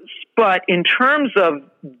roses, but in terms of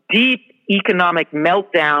deep economic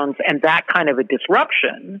meltdowns and that kind of a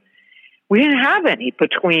disruption, we didn't have any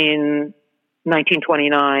between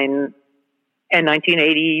 1929 and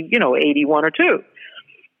 1980, 81 or 2.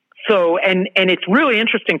 So, and it's really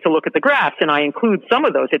interesting to look at the graphs, and I include some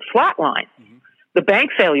of those. It's flatline. The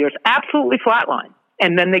bank failures absolutely flatline,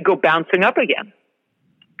 and then they go bouncing up again.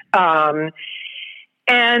 And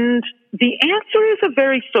the answer is a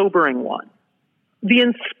very sobering one. The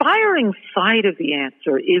inspiring side of the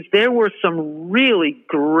answer is there were some really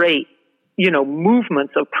great,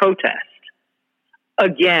 movements of protest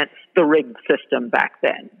against the rigged system back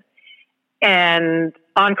then. And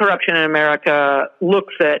On Corruption in America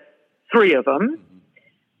looks at 3 of them.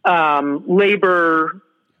 Labor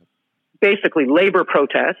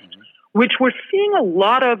protests, which we're seeing a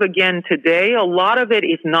lot of again today. A lot of it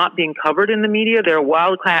is not being covered in the media. There are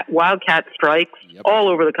wildcat strikes all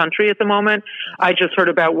over the country at the moment. I just heard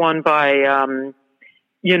about one by,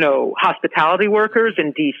 hospitality workers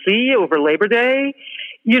in D.C. over Labor Day.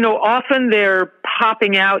 Often they're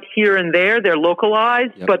popping out here and there. They're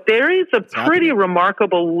localized, but there is a pretty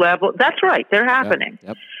remarkable level. That's right. They're happening.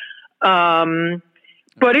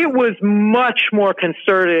 But it was much more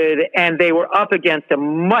concerted, and they were up against a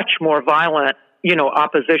much more violent,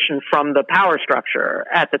 opposition from the power structure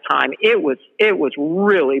at the time. It was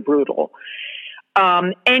really brutal.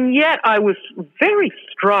 And yet I was very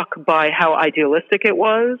struck by how idealistic it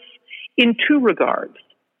was in two regards.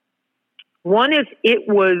 One is it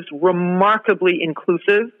was remarkably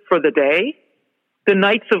inclusive for the day. The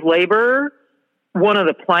Knights of Labor, one of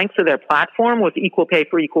the planks of their platform was equal pay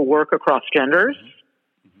for equal work across genders.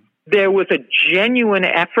 There was a genuine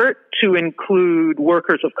effort to include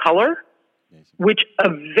workers of color, which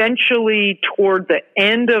eventually, toward the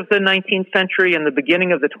end of the 19th century and the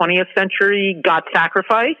beginning of the 20th century, got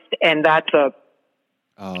sacrificed, and that's a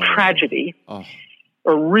tragedy, a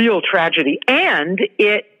real tragedy. And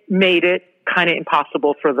it made it kind of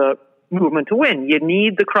impossible for the movement to win. You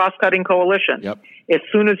need the cross-cutting coalition. Yep. As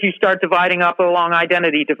soon as you start dividing up along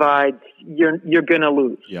identity divides, you're going to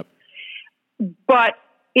lose. Yep. But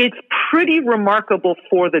it's pretty remarkable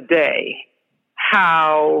for the day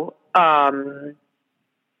how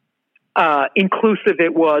inclusive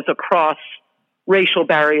it was across racial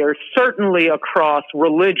barriers, certainly across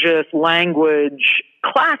religious, language,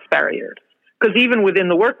 class barriers. Because even within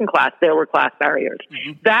the working class, there were class barriers.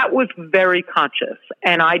 Mm-hmm. That was very conscious,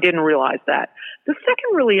 and I didn't realize that. The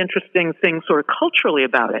second really interesting thing sort of culturally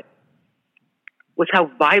about it was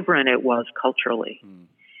how vibrant it was culturally. Mm.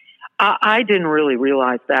 I didn't really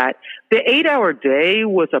realize that. The 8-hour day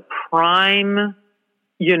was a prime,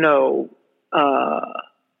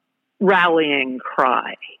 rallying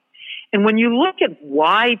cry. And when you look at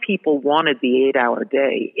why people wanted the 8-hour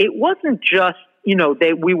day, it wasn't just,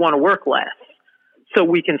 we want to work less so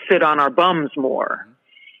we can sit on our bums more.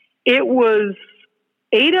 It was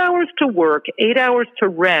 8 hours to work, 8 hours to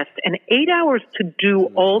rest, and 8 hours to do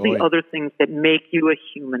all the other things that make you a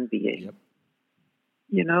human being. Yep.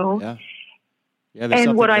 Yeah. Yeah, there's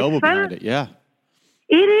something noble behind it. Yeah.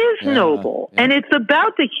 It is noble. Yeah. And it's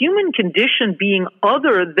about the human condition being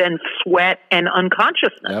other than sweat and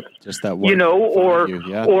unconsciousness. Yep, just that one. Or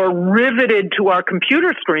riveted to our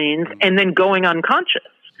computer screens and then going unconscious.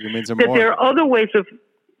 Humans are more. That there are other ways of...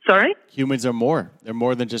 Sorry? Humans are more. They're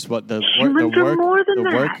more than just what the Humans work. Are more than the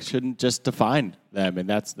that. work shouldn't just define them, and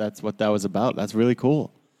that's what that was about. That's really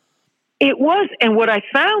cool. It was, and what I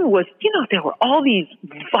found was, there were all these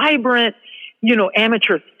vibrant,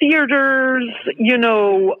 amateur theaters,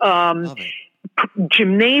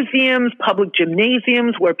 gymnasiums, public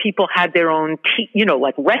gymnasiums where people had their own,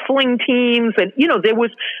 like wrestling teams, and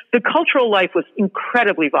the cultural life was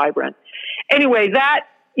incredibly vibrant. Anyway,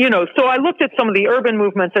 so I looked at some of the urban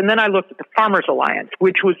movements, and then I looked at the Farmers Alliance,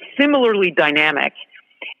 which was similarly dynamic.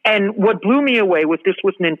 And what blew me away was this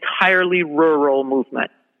was an entirely rural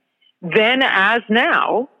movement. Then, as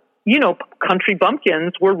now, country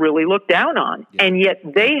bumpkins were really looked down on. Yeah. And yet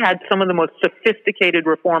they had some of the most sophisticated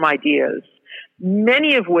reform ideas,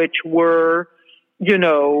 many of which were,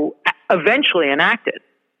 eventually enacted.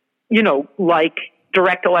 Like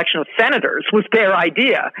direct election of senators was their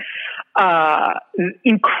idea.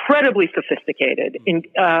 Incredibly sophisticated.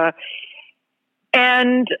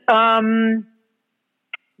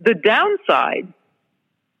 The downside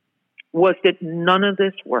was that none of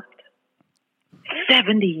this worked.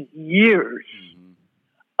 70 years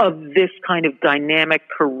of this kind of dynamic,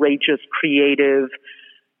 courageous, creative,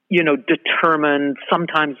 determined,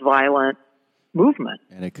 sometimes violent movement.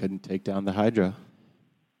 And it couldn't take down the Hydra.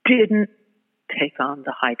 Didn't take on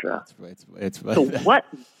the Hydra. So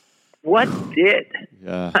what did?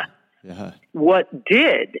 Yeah. Yeah. What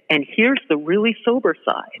did, and here's the really sober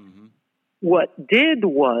side, what did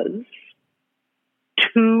was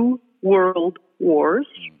 2 world wars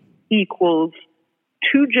equals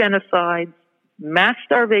 2 genocides, mass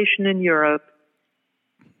starvation in Europe,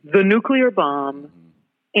 the nuclear bomb,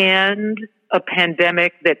 and a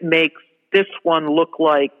pandemic that makes this one look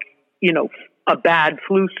like, a bad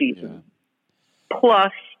flu season,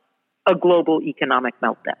 plus a global economic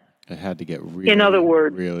meltdown. It had to get really, in other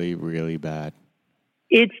words, really, really bad.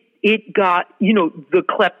 It got, the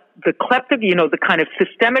kind of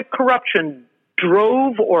systemic corruption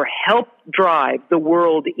drove or helped drive the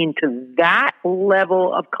world into that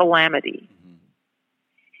level of calamity.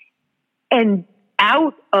 And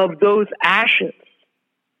out of those ashes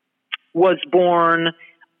was born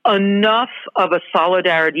enough of a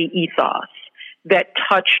solidarity ethos that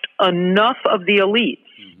touched enough of the elites,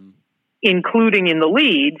 including in the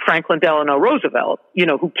lead, Franklin Delano Roosevelt,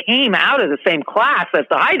 who came out of the same class as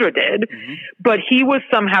the Hydra did, but he was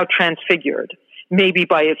somehow transfigured, maybe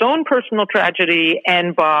by his own personal tragedy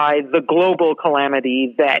and by the global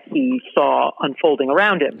calamity that he saw unfolding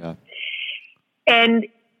around him. Yeah. And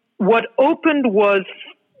what opened was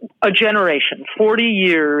a generation, 40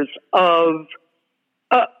 years of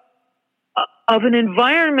an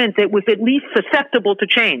environment that was at least susceptible to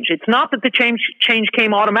change. It's not that the change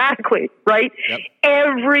came automatically, right? Yep.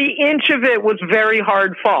 Every inch of it was very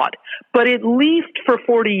hard fought. But at least for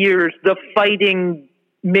 40 years, the fighting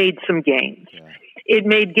made some gains. Yeah. It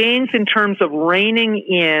made gains in terms of reining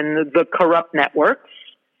in the corrupt networks.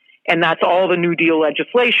 And that's all the New Deal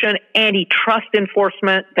legislation, antitrust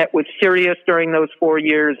enforcement that was serious during those 4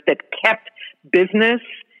 years that kept business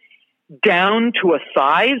down to a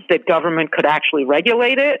size that government could actually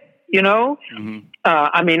regulate it, you know? Mm-hmm.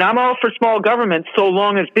 I mean, I'm all for small government so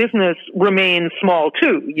long as business remains small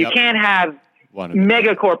too. You can't have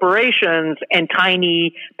mega corporations and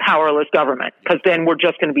tiny powerless government, because then we're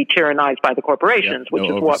just going to be tyrannized by the corporations, which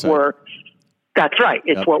is oversight. That's right.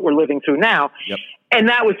 It's what we're living through now. Yep. And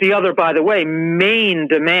that was the other, by the way, main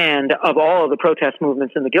demand of all of the protest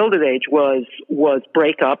movements in the Gilded Age was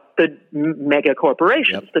break up the mega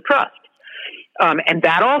corporations, the trust. And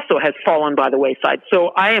that also has fallen by the wayside.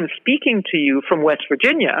 So I am speaking to you from West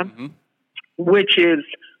Virginia, which is,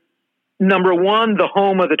 number one, the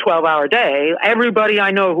home of the 12-hour day. Everybody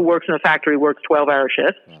I know who works in a factory works 12-hour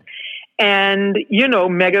shifts. Yeah. And, you know,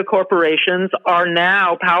 mega corporations are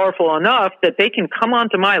now powerful enough that they can come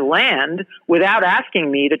onto my land without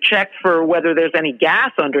asking me to check for whether there's any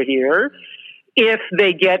gas under here, if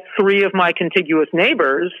they get 3 of my contiguous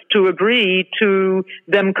neighbors to agree to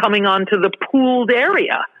them coming onto the pooled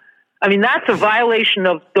area. I mean, that's a violation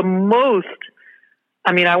of the most,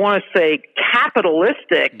 I mean, I want to say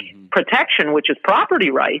capitalistic protection, which is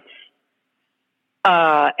property rights.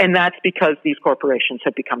 And that's because these corporations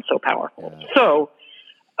have become so powerful. So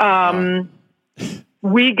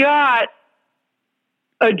we got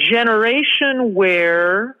a generation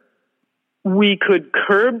where we could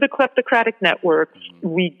curb the kleptocratic networks.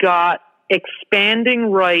 We got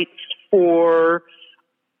expanding rights for,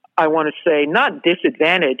 I want to say, not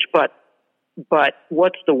disadvantaged, but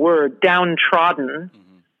what's the word? Downtrodden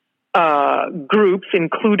groups,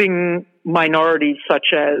 including minorities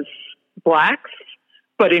such as blacks,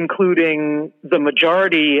 but including the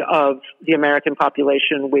majority of the American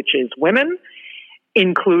population, which is women,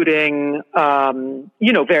 including,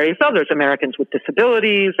 various others, Americans with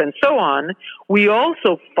disabilities and so on. We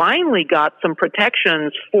also finally got some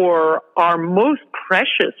protections for our most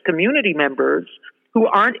precious community members who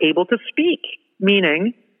aren't able to speak,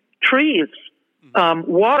 meaning trees,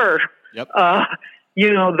 water,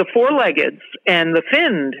 the four-leggeds and the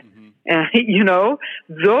finned,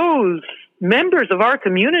 those members of our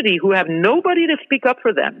community who have nobody to speak up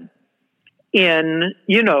for them in,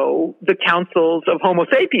 the councils of Homo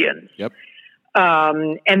sapiens. Yep.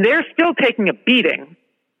 And they're still taking a beating,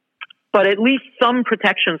 but at least some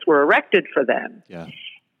protections were erected for them. Yeah.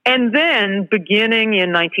 And then beginning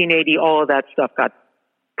in 1980, all of that stuff got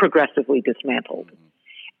progressively dismantled.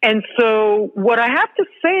 And so what I'm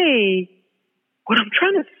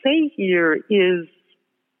trying to say here is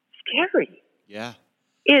scary. Yeah.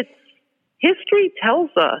 History tells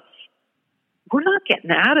us we're not getting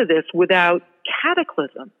out of this without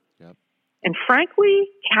cataclysm. Yep. And frankly,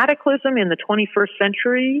 cataclysm in the 21st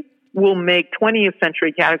century will make 20th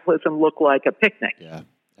century cataclysm look like a picnic. Yeah,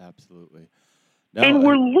 absolutely. No, and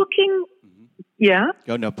we're looking, yeah?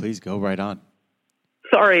 Go, no, please go right on.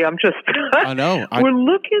 Sorry, I'm just, I know. We're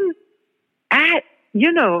looking at,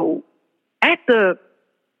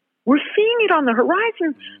 we're seeing it on the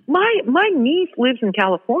horizon. My niece lives in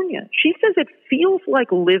California. She says it feels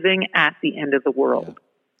like living at the end of the world.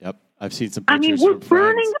 Yeah. Yep. I've seen some pictures we're from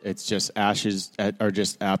burning. Friends. It's just ashes are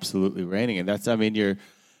just absolutely raining. And that's, you're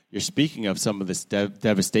speaking of some of this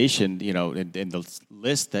devastation, in the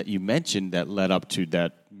list that you mentioned that led up to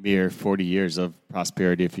that mere 40 years of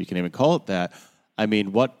prosperity, if you can even call it that. I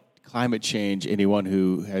mean, what climate change, anyone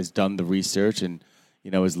who has done the research and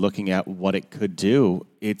is looking at what it could do,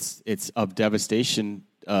 it's of devastation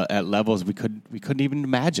at levels we couldn't even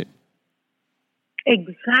imagine.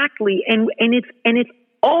 Exactly, and it's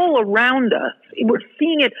all around us. We're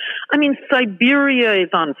seeing it. I mean, Siberia is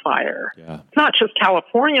on fire. Yeah. It's not just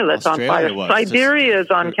California that's Australia on fire. Siberia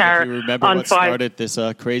is on fire. If you remember what started this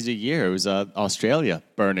crazy year, it was Australia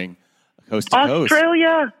burning coast to coast.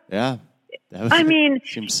 Australia. Yeah. I mean,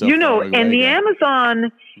 so and the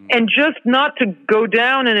Amazon, and just not to go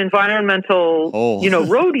down an environmental,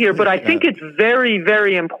 road here, but I think it's very,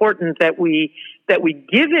 very important that we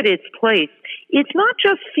give it its place. It's not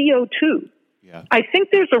just CO2. Yeah. I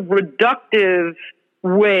think there's a reductive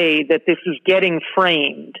way that this is getting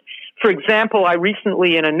framed. For example, I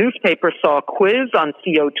recently in a newspaper saw a quiz on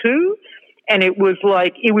CO2, And it was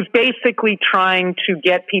basically trying to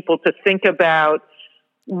get people to think about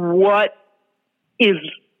what is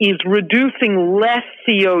reducing less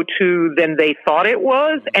CO2 than they thought it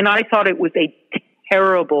was. And I thought it was a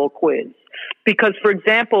terrible quiz because, for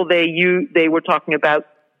example, they were talking about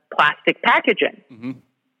plastic packaging. Mm-hmm.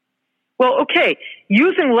 Well, okay,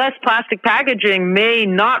 using less plastic packaging may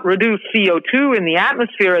not reduce CO2 in the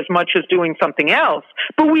atmosphere as much as doing something else,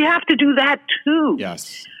 but we have to do that too.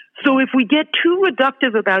 Yes. So if we get too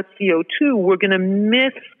reductive about CO2, we're going to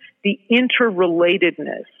miss the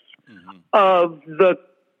interrelatedness of the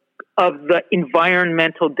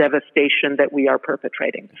environmental devastation that we are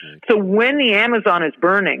perpetrating. So when the Amazon is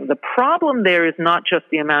burning, the problem there is not just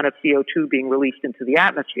the amount of CO2 being released into the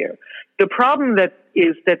atmosphere. The problem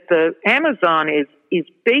is that the Amazon is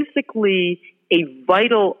basically a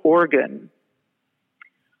vital organ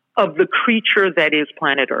of the creature that is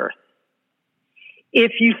planet Earth.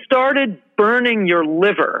 If you started burning your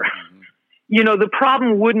liver, the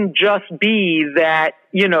problem wouldn't just be that,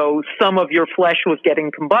 some of your flesh was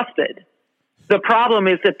getting combusted. The problem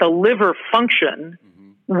is that the liver function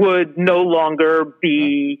would no longer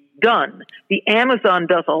be done. The Amazon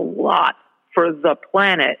does a lot for the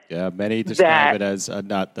planet. Yeah, many describe it as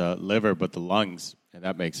not the liver, but the lungs. And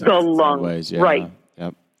that makes sense. The lungs, ways. Yeah. Right.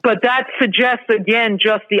 Yep. But that suggests, again,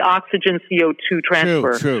 just the oxygen CO2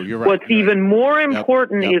 transfer. True. You're right. What's even more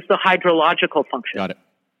important is the hydrological function. Got it.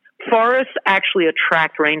 Forests actually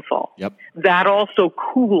attract rainfall. Yep. That also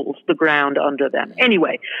cools the ground under them.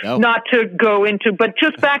 Anyway, not to go into, but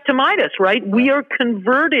just back to Midas, right? We are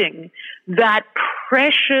converting that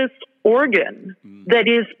precious organ that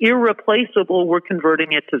is irreplaceable. We're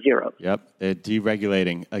converting it to zero. Yep. They're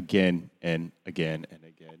deregulating again and again and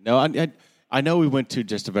again. No, I know we went to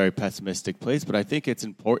just a very pessimistic place, but I think it's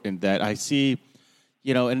important that I see,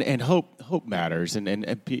 and hope matters, and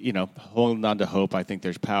holding on to hope. I think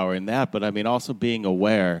there's power in that, but I mean also being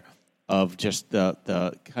aware of just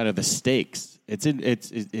the kind of the stakes. It's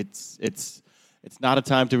not a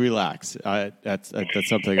time to relax. That's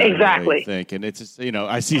something I really think, and it's just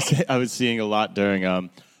I was seeing a lot during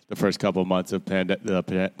the first couple of months of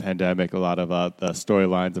the pandemic, a lot of the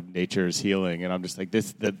storylines of nature is healing, and I'm just like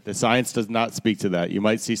the science does not speak to that. You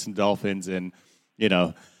might see some dolphins in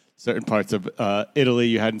certain parts of Italy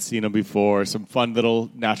you hadn't seen them before, some fun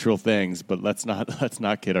little natural things, but let's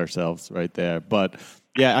not kid ourselves right there. But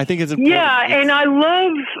yeah, I think it's important. Yeah, and I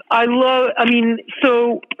love. I mean,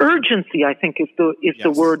 so urgency, I think, is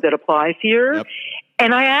the word that applies here. Yep.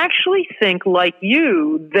 And I actually think, like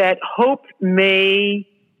you, that hope may,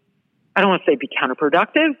 I don't want to say be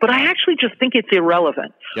counterproductive, but I actually just think it's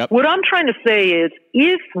irrelevant. Yep. What I'm trying to say is,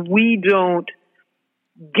 if we don't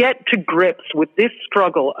get to grips with this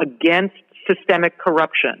struggle against systemic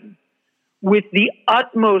corruption with the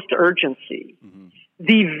utmost urgency,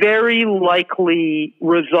 the very likely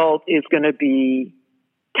result is going to be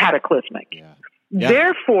cataclysmic. Yeah.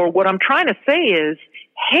 Therefore, what I'm trying to say is,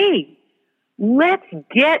 hey, let's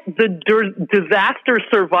get the disaster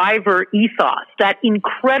survivor ethos, that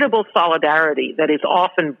incredible solidarity that is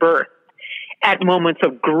often birthed at moments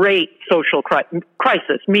of great social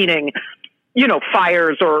crisis, meaning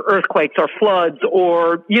fires or earthquakes or floods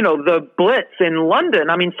or, the Blitz in London.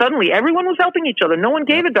 I mean, suddenly everyone was helping each other. No one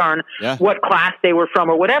gave a darn what class they were from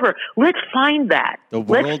or whatever. Let's find that.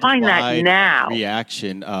 Let's find that now.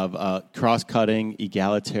 Reaction of a cross-cutting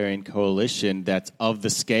egalitarian coalition that's of the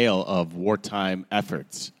scale of wartime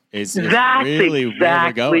efforts is really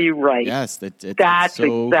exactly right. Yes, that's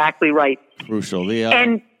so exactly right. Crucial.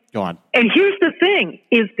 Go on. And here's the thing,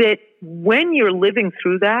 is that when you're living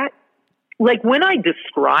through that, like when I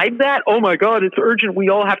describe that, oh my God, it's urgent. We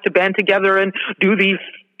all have to band together and do these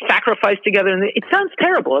sacrifice together. And it sounds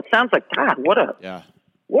terrible. It sounds like, God, what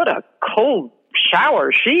a cold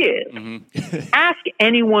shower she is. Mm-hmm. Ask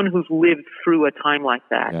anyone who's lived through a time like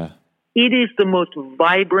that. Yeah. It is the most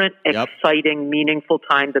vibrant, exciting, meaningful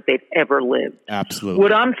time that they've ever lived. Absolutely.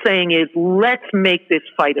 What I'm saying is, let's make this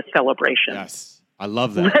fight a celebration. Yes. I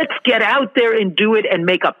love that. Let's get out there and do it and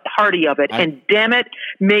make a party of it. And damn it,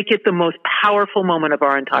 make it the most powerful moment of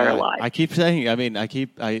our entire lives. I keep saying,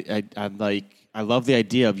 I'm like, I love the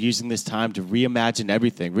idea of using this time to reimagine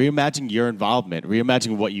everything, reimagine your involvement,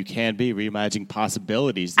 reimagine what you can be, reimagine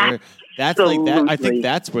possibilities. That's like that. I think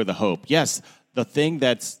that's where the hope. Yes, the thing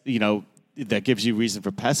that's, that gives you reason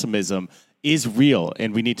for pessimism is real,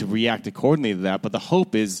 and we need to react accordingly to that. But the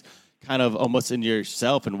hope is kind of almost in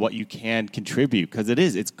yourself and what you can contribute, because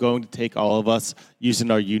it's going to take all of us using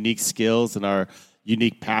our unique skills and our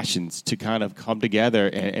unique passions to kind of come together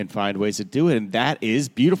and find ways to do it. And that is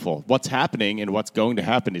beautiful. What's happening and what's going to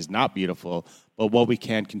happen is not beautiful, but what we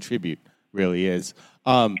can contribute really is.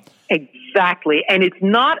 Exactly. And it's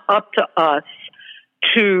not up to us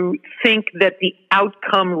to think that the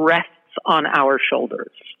outcome rests on our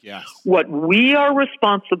shoulders. Yes. What we are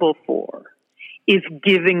responsible for is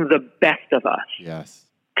giving the best of us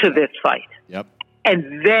to this fight. Yep.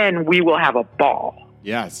 And then we will have a ball.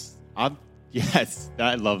 Yes. Yes.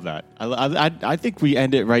 I love that. I think we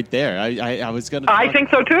end it right there. I was going to... I think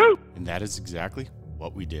so too. And that is exactly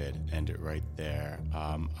what we did. End it right there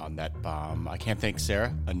on that bomb. I can't thank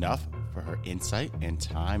Sarah enough for her insight and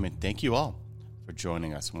time. And thank you all for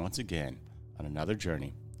joining us once again on another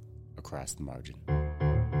journey across the margin.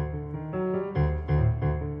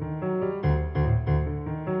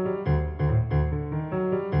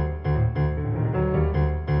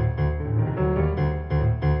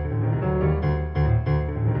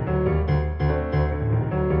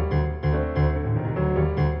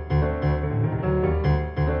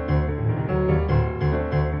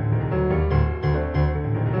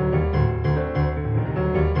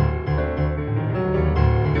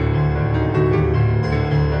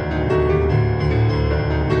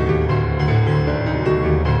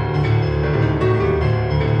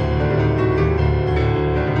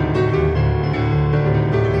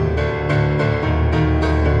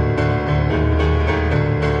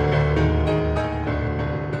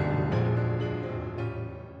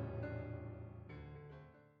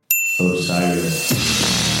 Osiris.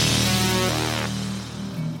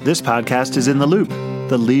 This podcast is In the Loop,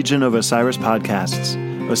 the Legion of Osiris podcasts.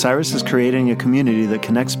 Osiris is creating a community that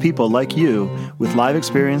connects people like you with live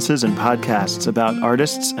experiences and podcasts about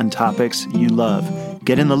artists and topics you love.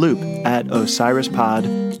 Get in the loop at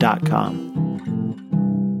osirispod.com.